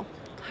high school.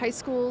 High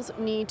schools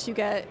need to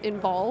get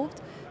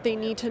involved. They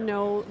need to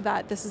know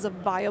that this is a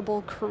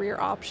viable career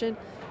option.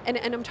 And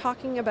I'm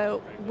talking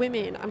about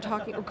women,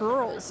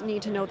 girls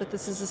need to know that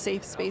this is a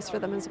safe space for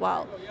them as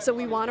well. So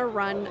we want to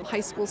run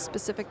high school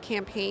specific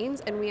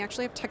campaigns, and we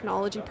actually have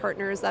technology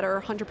partners that are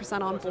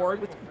 100% on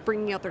board with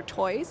bringing out their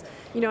toys.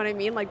 You know what I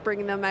mean?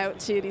 Bringing them out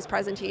to these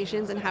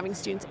presentations and having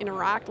students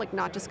interact,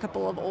 not just a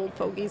couple of old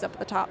fogies up at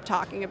the top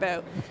talking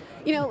about,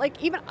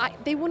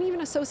 they wouldn't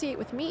even associate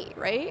with me,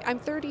 right? I'm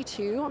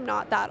 32, I'm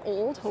not that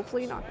old,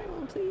 hopefully not,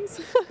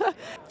 please.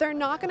 They're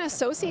not going to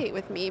associate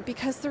with me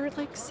because they're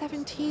like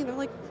 17. They're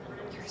like,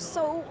 you're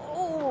so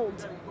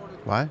old.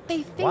 Why?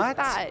 They think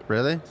that.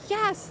 Really?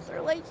 Yes.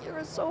 They're like,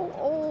 you're so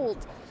old.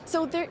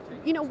 So they're,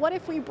 what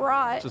if we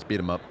brought... Just beat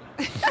them up.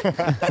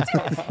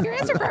 Your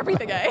answer for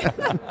everything, eh?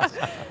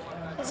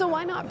 So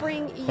why not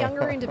bring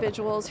younger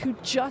individuals who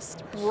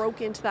just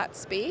broke into that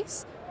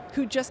space,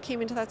 who just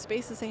came into that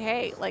space and say,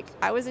 hey, like,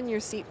 I was in your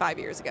seat 5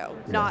 years ago,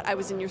 not I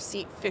was in your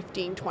seat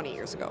 15, 20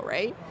 years ago,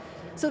 right?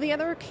 So the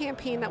other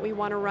campaign that we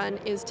want to run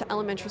is to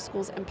elementary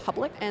schools and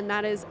public, and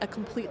that is a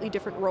completely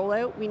different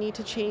rollout. We need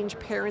to change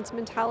parents'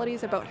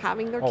 mentalities about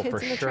having their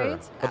kids in the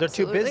trades. But they're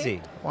too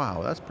busy.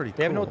 Wow, that's pretty cool.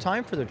 They have no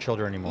time for their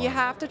children anymore. You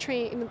have to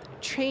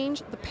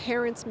change the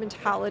parents'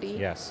 mentality.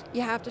 Yes.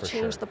 You have to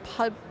change the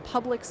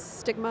public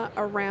stigma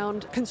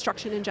around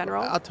construction in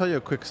general. I'll tell you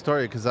a quick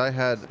story because I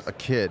had a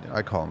kid.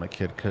 I call him a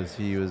kid because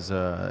he was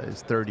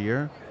his third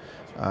year,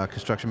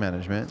 construction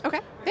management. Okay.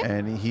 Yeah.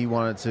 And he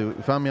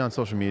found me on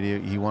social media.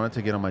 He wanted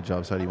to get on my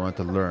job site. He wanted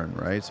to learn,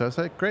 right? So I was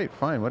like, great,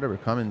 fine, whatever.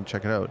 Come and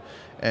check it out.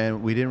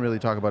 And we didn't really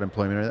talk about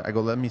employment or anything. I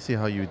go, let me see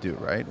how you do,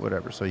 right?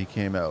 Whatever. So he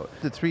came out.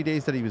 The 3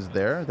 days that he was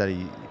there, that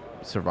he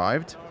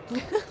survived,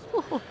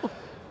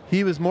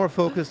 he was more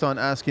focused on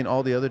asking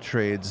all the other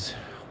trades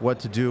what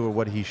to do or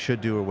what he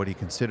should do or what he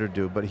considered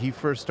do. But he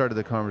first started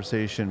the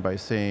conversation by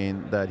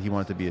saying that he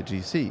wanted to be a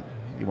GC.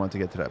 He wanted to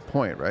get to that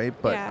point, right?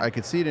 But I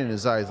could see it in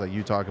his eyes, like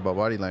you talk about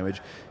body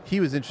language.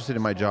 He was interested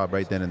in my job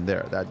right then and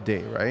there, that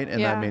day, right?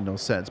 And that made no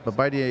sense. But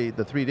by the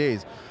 3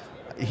 days,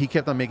 he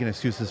kept on making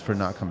excuses for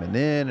not coming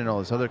in and all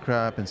this other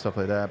crap and stuff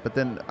like that. But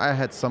then I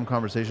had some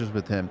conversations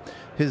with him.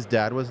 His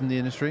dad was in the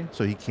industry,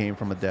 so he came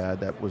from a dad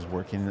that was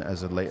working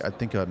as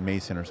a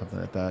mason or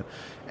something like that.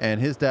 And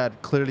his dad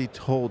clearly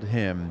told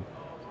him,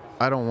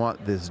 I don't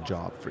want this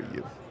job for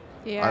you.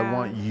 Yeah. I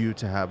want you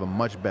to have a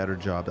much better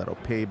job that'll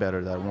pay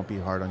better, that won't be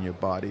hard on your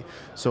body.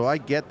 So I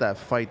get that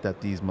fight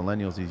that these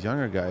millennials, these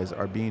younger guys,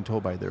 are being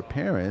told by their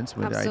parents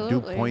when I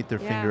do point their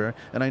finger.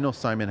 And I know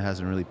Simon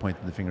hasn't really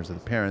pointed the fingers at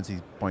the parents.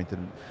 He's pointed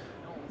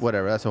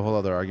whatever. That's a whole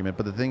other argument.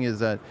 But the thing is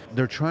that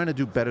they're trying to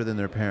do better than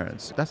their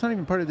parents. That's not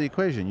even part of the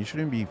equation. You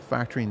shouldn't be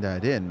factoring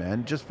that in,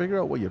 man. Just figure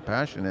out what your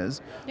passion is.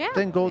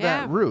 Then go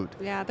that route.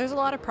 Yeah, there's a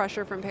lot of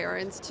pressure from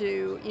parents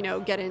to,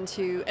 get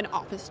into an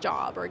office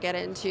job or get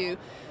into...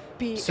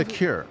 be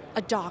secure,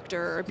 a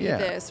doctor, or be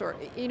this, or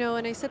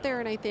and I sit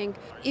there and I think,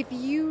 if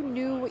you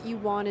knew what you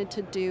wanted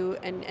to do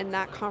and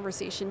that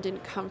conversation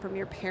didn't come from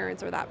your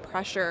parents or that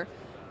pressure,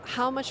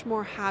 how much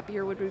more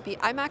happier would we be?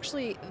 I'm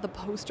actually the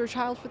poster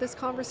child for this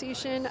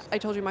conversation. I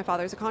told you my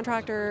father's a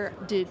contractor,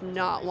 did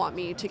not want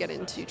me to get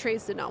into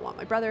trades, did not want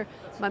my brother.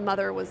 My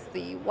mother was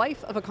the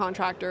wife of a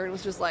contractor and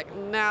was just like,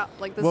 nah,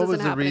 like this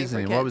isn't happening for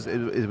kids. What was the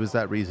reasoning? What was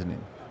that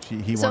reasoning?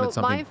 He wanted something better?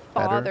 So my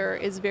father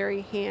is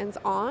very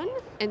hands-on,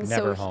 and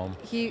never home.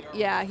 He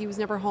was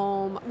never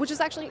home, which is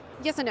actually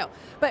yes and no.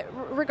 But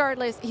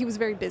regardless, he was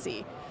very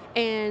busy,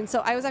 and so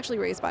I was actually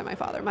raised by my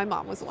father. My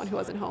mom was the one who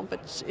wasn't home,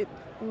 but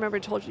remember I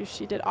told you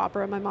she did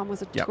opera. My mom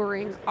was a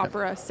touring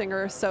opera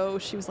singer, so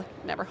she was like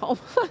never home.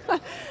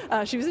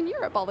 She was in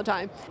Europe all the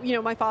time.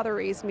 My father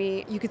raised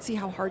me. You could see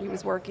how hard he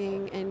was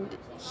working, and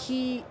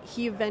he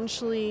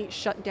eventually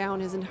shut down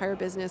his entire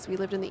business. We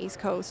lived in the East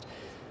Coast.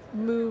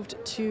 Moved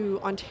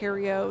to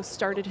Ontario,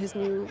 started his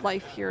new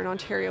life here in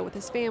Ontario with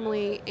his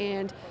family.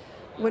 And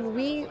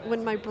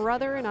when my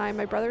brother and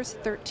my brother's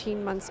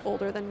 13 months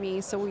older than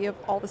me, so we have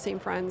all the same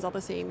friends, all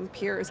the same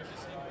peers.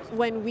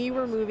 When we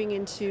were moving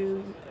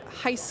into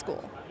high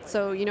school,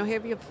 so here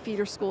we have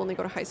feeder school and they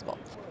go to high school.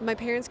 My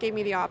parents gave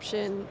me the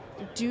option,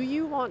 do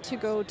you want to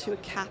go to a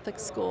Catholic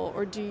school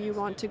or do you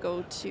want to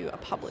go to a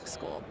public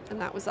school? And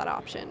that was that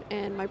option.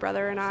 And my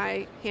brother and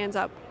I, hands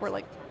up, were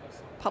like,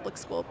 public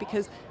school,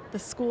 because the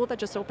school that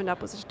just opened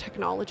up was a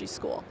technology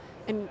school.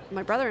 And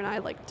my brother and I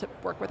like to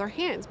work with our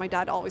hands. My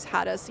dad always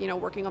had us,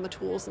 working on the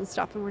tools and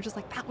stuff. And we're just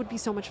like, that would be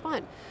so much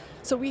fun.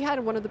 So we had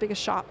one of the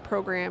biggest shop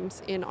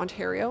programs in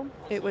Ontario.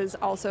 It was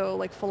also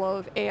like full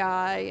of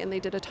AI, and they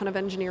did a ton of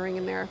engineering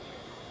in there.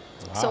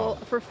 Wow. So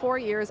for 4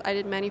 years, I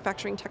did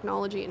manufacturing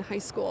technology in high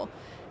school.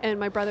 And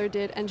my brother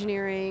did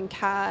engineering,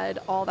 CAD,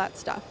 all that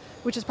stuff,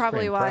 which is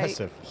probably why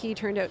he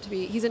turned out to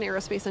be, he's an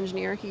aerospace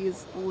engineer.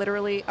 He's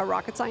literally a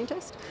rocket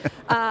scientist.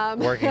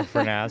 Working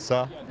for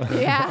NASA.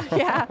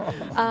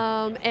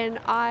 Yeah. And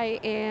I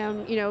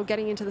am,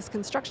 getting into this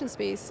construction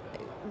space.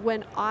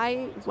 When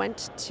I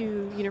went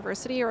to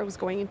university, or I was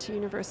going into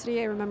university,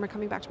 I remember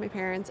coming back to my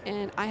parents,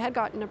 and I had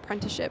gotten an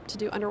apprenticeship to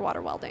do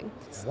underwater welding.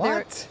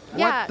 What?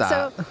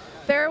 So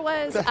there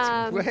was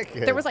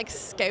there was like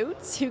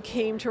scouts who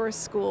came to our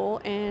school,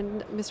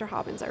 and Mr.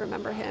 Hobbins, I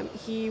remember him.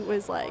 He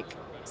was like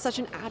such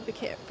an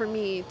advocate for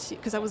me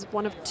because I was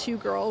one of 2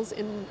 girls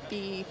in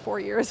the 4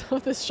 years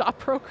of this shop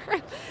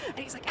program. And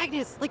he's like,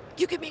 Agnes, like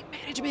you can make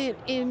management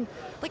in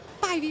like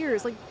 5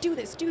 years. Like do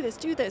this.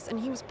 And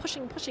he was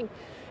pushing.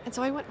 And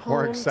so I went home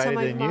More excited to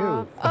my than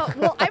mom. you. Oh,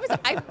 well,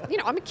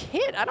 I'm a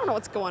kid. I don't know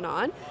what's going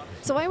on.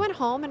 So I went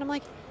home and I'm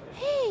like,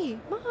 hey,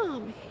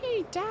 Mom,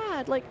 hey,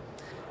 Dad, like,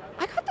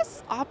 I got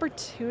this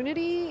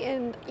opportunity,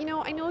 and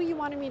I know you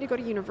wanted me to go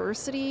to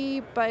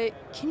university, but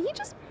can you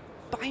just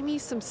buy me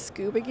some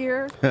scuba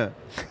gear?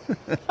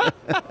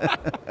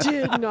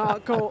 Did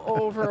not go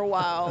over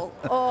well.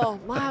 Oh,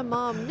 my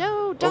mom,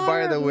 no, daughter. Oh,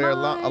 by the way,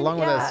 mine. along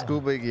with that Yeah.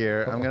 scuba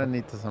gear, I'm gonna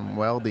need some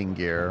welding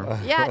gear.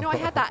 Yeah, no, I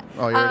had that.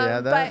 Oh, you already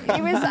had that?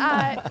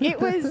 But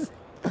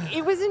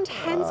it was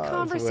intense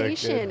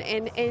conversation,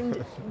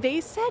 and they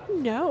said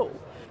no.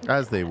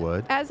 As they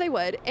would. As they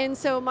would. And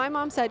so my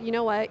mom said, you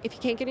know what, if you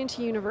can't get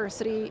into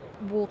university,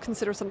 we'll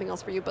consider something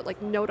else for you. But like,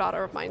 no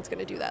daughter of mine's going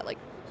to do that. Like,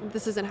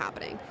 this isn't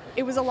happening.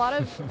 It was a lot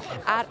of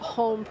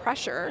at-home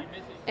pressure.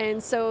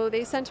 And so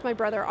they sent my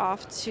brother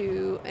off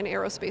to an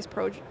aerospace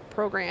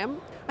program.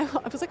 I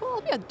was like, well,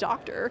 I'll be a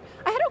doctor.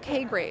 I had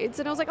okay grades,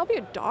 and I was like, I'll be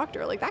a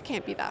doctor. Like, that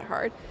can't be that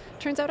hard.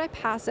 Turns out I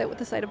pass it with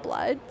the sight of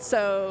blood.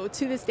 So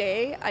to this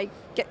day, I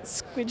get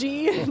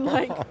squidgy. And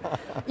like,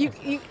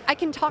 I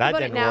can talk That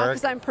about it didn't now work.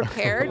 because I'm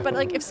prepared. But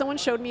like, if someone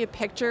showed me a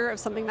picture of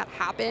something that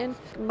happened,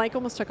 Mike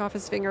almost took off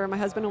his finger. My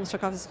husband almost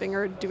took off his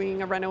finger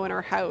doing a reno in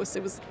our house.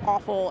 It was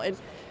awful. And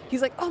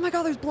he's like, oh my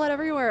God, there's blood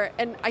everywhere.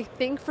 And I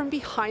think from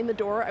behind the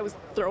door, I was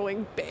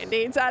throwing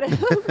Band-Aids at him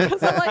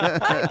because I'm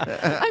like,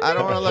 I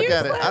don't want to look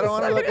at it. I don't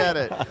want to look at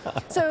it.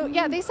 So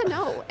yeah, they said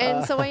no.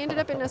 And so I ended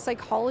up in a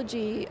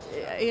psychology.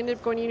 I ended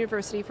up going to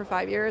university for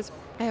 5 years.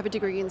 I have a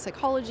degree in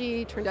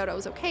psychology. Turned out I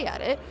was okay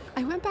at it.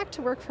 I went back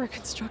to work for a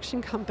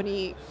construction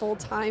company full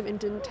time and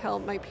didn't tell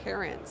my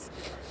parents.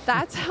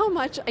 That's how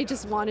much I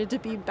just wanted to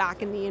be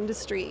back in the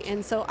industry.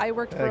 And so I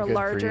worked for a Good for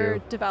larger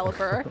you.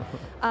 developer.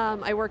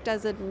 I worked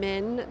as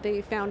admin.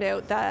 They found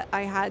out that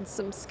I had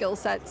some skill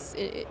sets,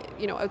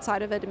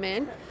 outside of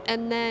admin.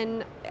 And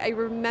then I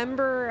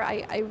remember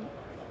I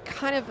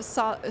kind of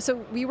saw, so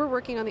we were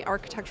working on the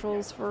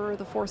architecturals for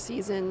the Four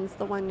Seasons,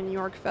 the one in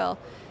Yorkville,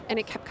 and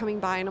it kept coming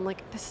by, and I'm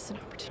like, this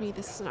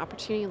is an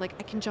opportunity, like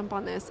I can jump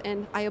on this.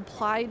 And I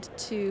applied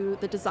to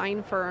the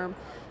design firm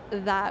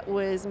that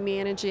was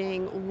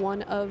managing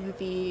one of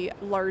the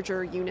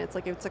larger units,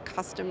 like it's a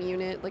custom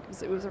unit, like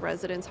it was a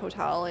residence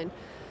hotel, and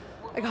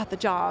I got the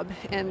job,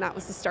 and that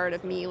was the start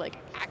of me like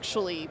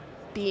actually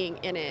being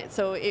in it.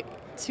 So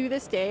to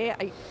this day,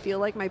 I feel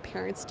like my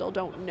parents still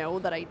don't know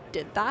that I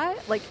did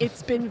that. Like,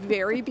 it's been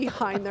very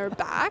behind their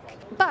back.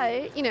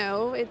 But,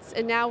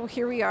 and now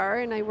here we are,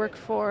 and I work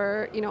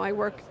I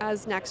work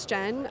as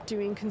NextGen,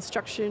 doing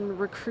construction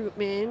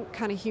recruitment,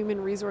 kind of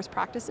human resource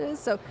practices.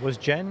 So Was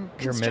Jen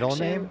your middle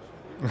name?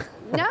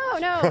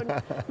 No,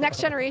 next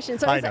generation.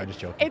 So I know, just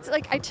joking. It's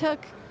like I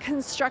took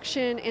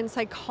construction and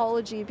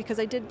psychology because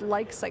I did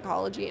like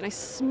psychology, and I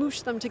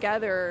smooshed them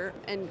together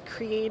and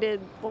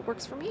created what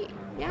works for me.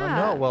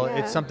 Yeah.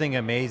 It's something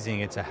amazing.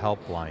 It's a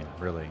helpline,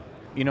 really.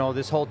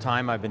 This whole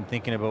time I've been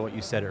thinking about what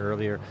you said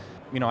earlier.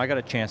 I got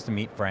a chance to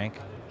meet Frank.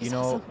 He's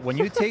awesome. When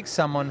you take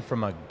someone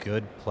from a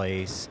good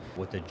place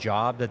with a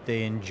job that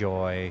they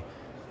enjoy,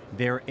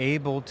 they're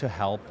able to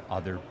help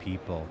other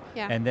people.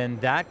 Yeah. And then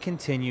that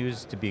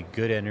continues to be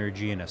good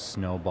energy and a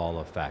snowball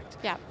effect.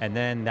 Yeah. And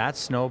then that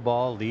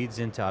snowball leads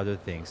into other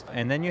things.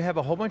 And then you have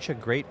a whole bunch of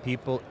great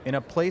people in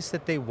a place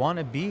that they want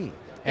to be.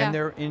 And Yeah.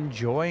 they're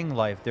enjoying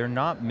life. They're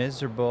not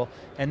miserable.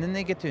 And then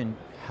they get to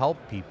help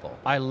people.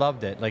 I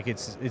loved it. Like,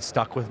 it's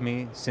stuck with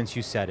me since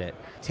you said it.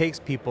 It takes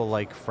people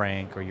like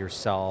Frank or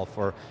yourself,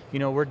 or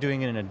we're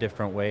doing it in a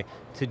different way,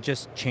 to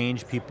just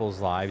change people's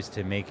lives,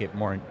 to make it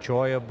more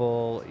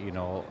enjoyable,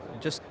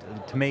 just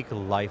to make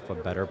life a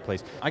better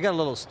place. I got a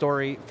little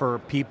story for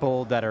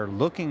people that are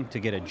looking to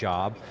get a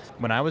job.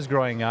 When I was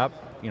growing up,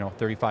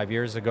 35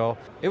 years ago,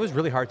 it was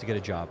really hard to get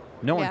a job.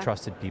 No one Yeah.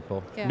 trusted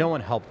people. Yeah. No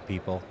one helped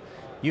people.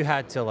 You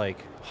had to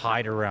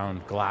hide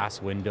around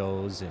glass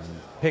windows and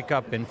pick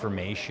up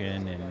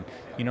information, and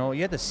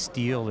you had to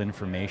steal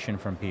information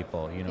from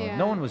people. Yeah.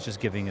 No one was just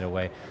giving it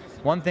away.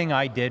 One thing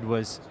I did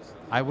was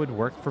I would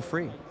work for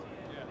free,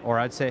 or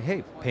I'd say,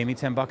 hey, pay me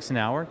 $10 an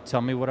hour,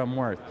 tell me what I'm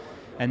worth.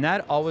 And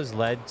that always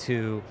led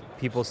to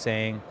people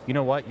saying, you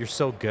know what, you're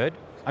so good,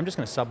 I'm just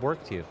going to sub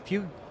work to you. If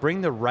you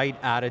bring the right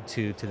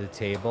attitude to the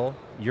table,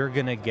 you're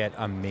going to get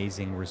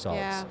amazing results.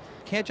 Yeah.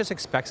 You can't just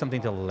expect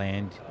something to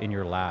land in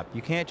your lap.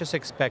 You can't just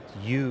expect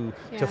you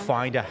Yeah. to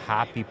find a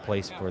happy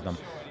place for them.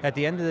 At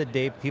the end of the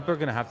day, people are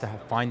going to have to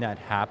find that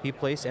happy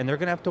place, and they're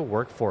going to have to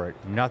work for it.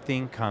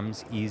 Nothing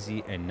comes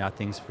easy, and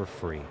nothing's for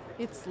free.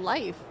 It's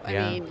life.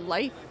 Yeah. I mean,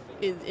 life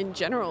is, in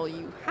general,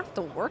 you have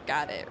to work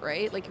at it,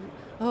 right? Like,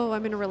 oh,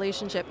 I'm in a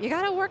relationship. You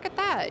got to work at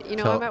that. I'm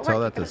at work. Tell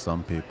you that to gotta-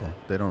 some people.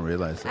 They don't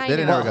realize it. I They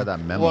know. never got that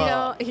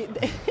memo.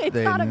 It's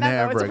They not a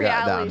memo, it's a never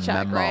got that reality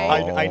check, memo.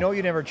 right? I know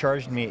you never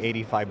charged me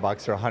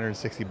 $85 or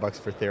 $160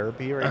 for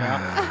therapy right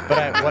now,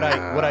 but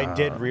what I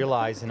did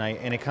realize, and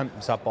it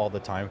comes up all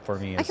the time for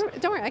me, is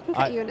Don't worry, I can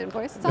cut you an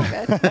invoice. It's all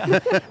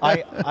good.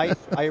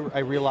 I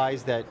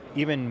realized that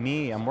even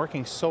me, I'm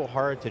working so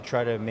hard to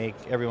try to make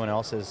everyone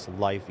else's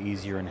life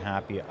easier and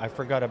happy. I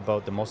forgot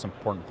about the most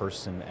important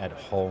person at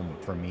home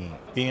for me.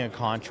 being a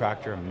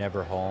contractor, I'm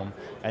never home.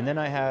 And then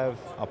I have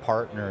a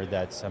partner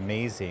that's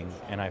amazing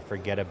and I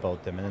forget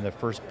about them. And then the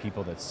first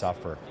people that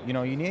suffer. You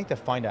know, you need to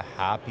find a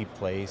happy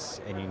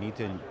place and you need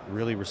to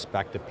really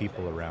respect the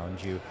people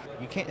around you.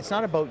 It's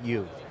not about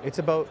you. It's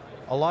about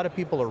a lot of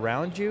people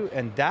around you,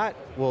 and that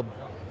will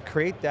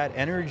create that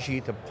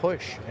energy to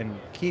push and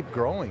keep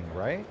growing,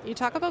 right? You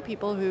talk about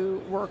people who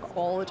work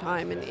all the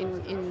time, and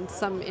in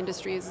some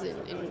industries,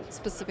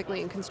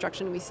 specifically in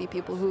construction, we see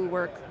people who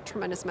work a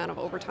tremendous amount of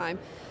overtime.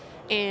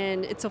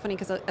 And it's so funny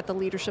because at the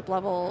leadership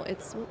level,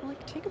 it's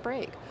like, take a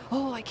break.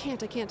 Oh, I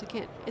can't.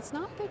 It's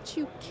not that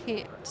you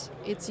can't.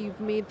 It's you've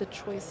made the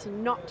choice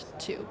not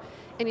to.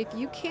 And if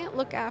you can't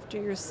look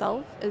after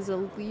yourself as a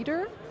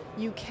leader,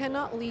 you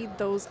cannot lead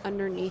those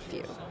underneath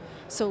you.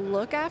 So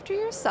look after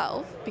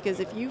yourself, because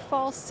if you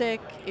fall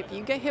sick, if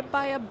you get hit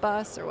by a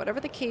bus or whatever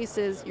the case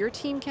is, your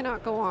team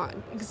cannot go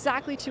on.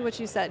 Exactly to what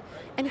you said.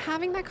 And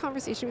having that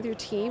conversation with your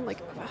team, like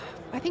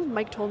I think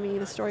Mike told me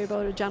the story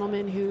about a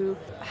gentleman who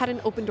had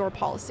an open door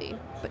policy,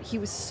 but he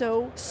was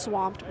so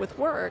swamped with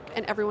work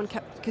and everyone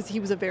kept, because he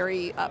was a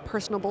very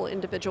personable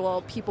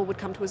individual, people would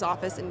come to his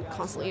office and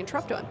constantly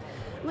interrupt him.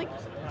 I'm like,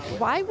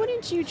 why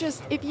wouldn't you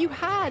just, if you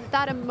had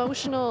that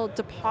emotional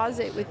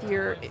deposit with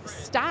your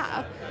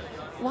staff,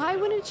 why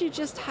wouldn't you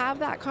just have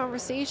that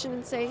conversation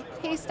and say,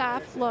 hey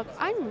staff, look,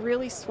 I'm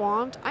really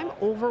swamped, I'm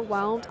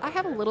overwhelmed, I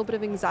have a little bit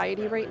of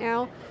anxiety right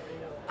now,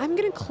 I'm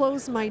gonna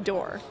close my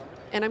door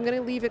and I'm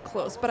gonna leave it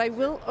closed, but I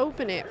will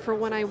open it for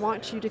when I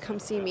want you to come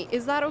see me.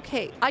 Is that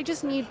okay? I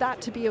just need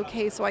that to be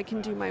okay so I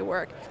can do my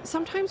work.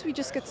 Sometimes we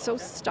just get so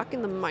stuck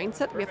in the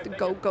mindset that we have to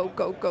go,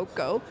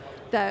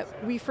 that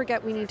we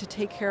forget we need to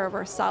take care of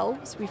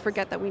ourselves, we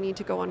forget that we need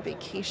to go on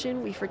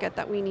vacation, we forget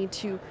that we need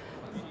to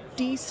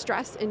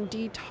de-stress and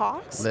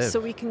detox so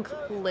we can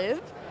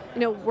live,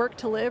 work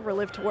to live or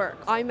live to work.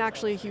 I'm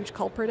actually a huge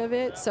culprit of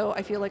it, so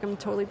I feel like I'm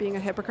totally being a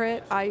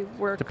hypocrite. I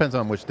work depends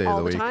on which day of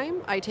the week. All the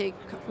time. I take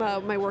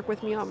my work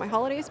with me on my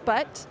holidays,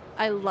 but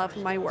I love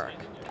my work.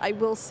 I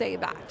will say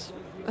that.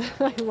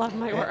 I love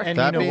my work. And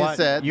that you know being what?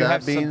 said, You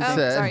have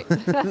Sorry.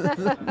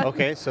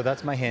 Okay, so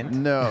that's my hint.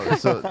 No,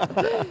 so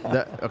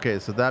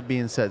so that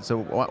being said, so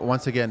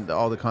once again,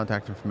 all the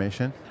contact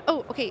information.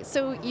 Oh, okay.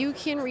 So you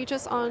can reach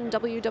us on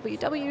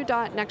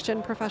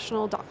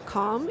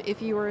www.nextgenprofessional.com.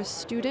 If you are a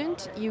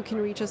student, you can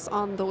reach us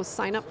on those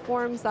sign-up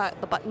forms that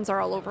the buttons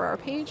are all over our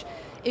page.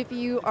 If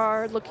you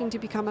are looking to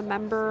become a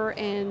member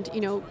and,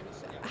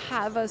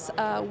 have us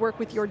work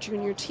with your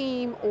junior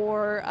team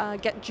or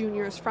get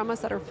juniors from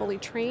us that are fully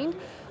trained,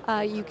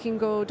 you can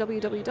go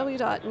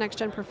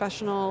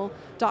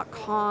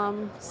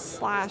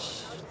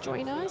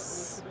www.nextgenprofessional.com/join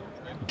us.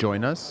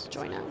 Join us.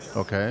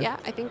 Okay. Yeah,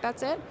 I think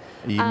that's it.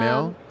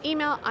 Email.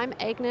 I'm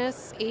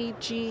Agnes,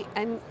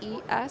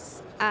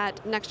 Agnes,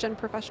 at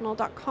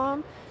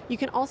nextgenprofessional.com. You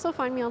can also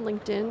find me on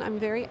LinkedIn. I'm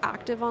very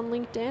active on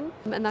LinkedIn,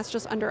 and that's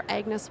just under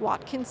Agnes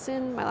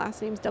Watkinson. My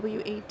last name's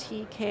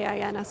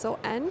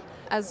Watkinson,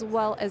 as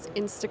well as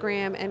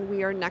Instagram, and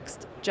we are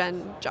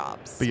NextGen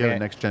Jobs. But you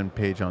have a NextGen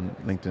page on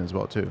LinkedIn as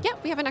well, too. Yeah,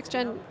 we have a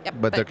NextGen. Yep,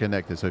 but they're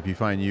connected, so if you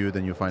find you,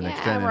 then you'll find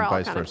NextGen and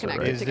vice versa,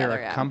 right? Is there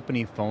a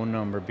company phone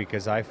number?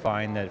 Because I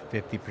find that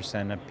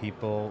 50% of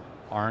people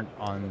aren't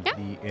on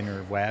the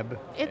interweb.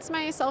 It's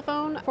my cell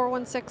phone,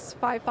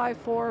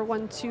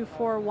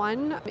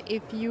 416-554-1241.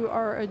 If you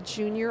are a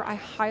junior, I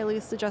highly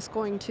suggest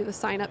going to the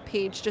sign-up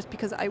page just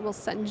because I will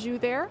send you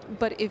there.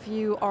 But if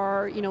you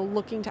are,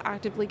 looking to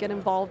actively get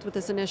involved with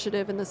this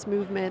initiative and this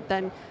movement,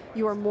 then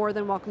you are more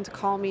than welcome to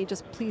call me.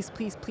 Just please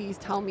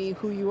tell me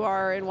who you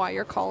are and why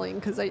you're calling,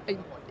 because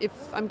if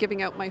I'm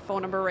giving out my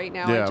phone number right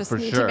now, I just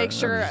need to make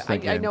sure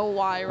I know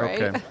why,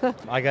 right? Okay.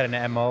 I got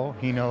an MO,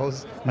 he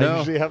knows. No. I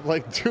usually have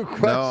like 2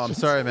 questions. No, I'm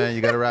sorry, man.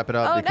 You got to wrap it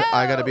up. Oh, because no.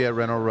 I got to be at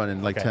Rental Run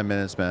in like 10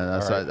 minutes, man.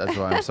 That's All right. That's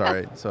why I'm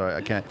sorry. Sorry,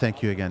 I can't.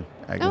 Thank you again,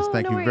 Agnes. Oh,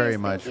 Thank no you very worries.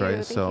 much, Thank you.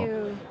 right? Thank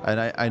you. And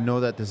I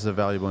know that this is a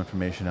valuable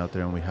information out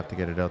there, and we have to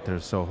get it out there.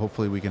 So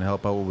hopefully we can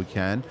help out what we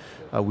can.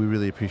 We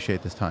really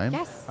appreciate this time.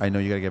 Yes. I know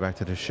you got to get back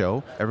to the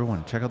show.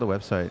 Everyone, check out the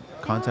website.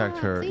 Contact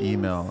her, please.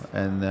 email.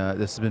 And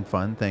this has been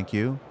fun. Thank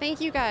you.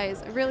 Thank you,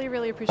 guys. I really,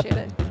 really appreciate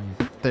it.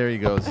 There he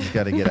goes. He's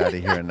got to get out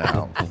of here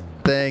now.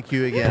 Thank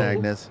you again,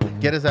 Agnes.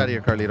 Get us out of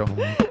here, Carlito.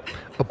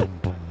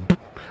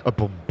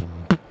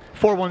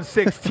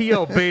 416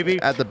 TO, baby.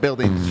 At the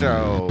building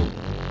show.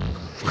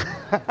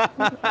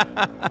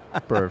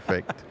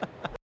 Perfect.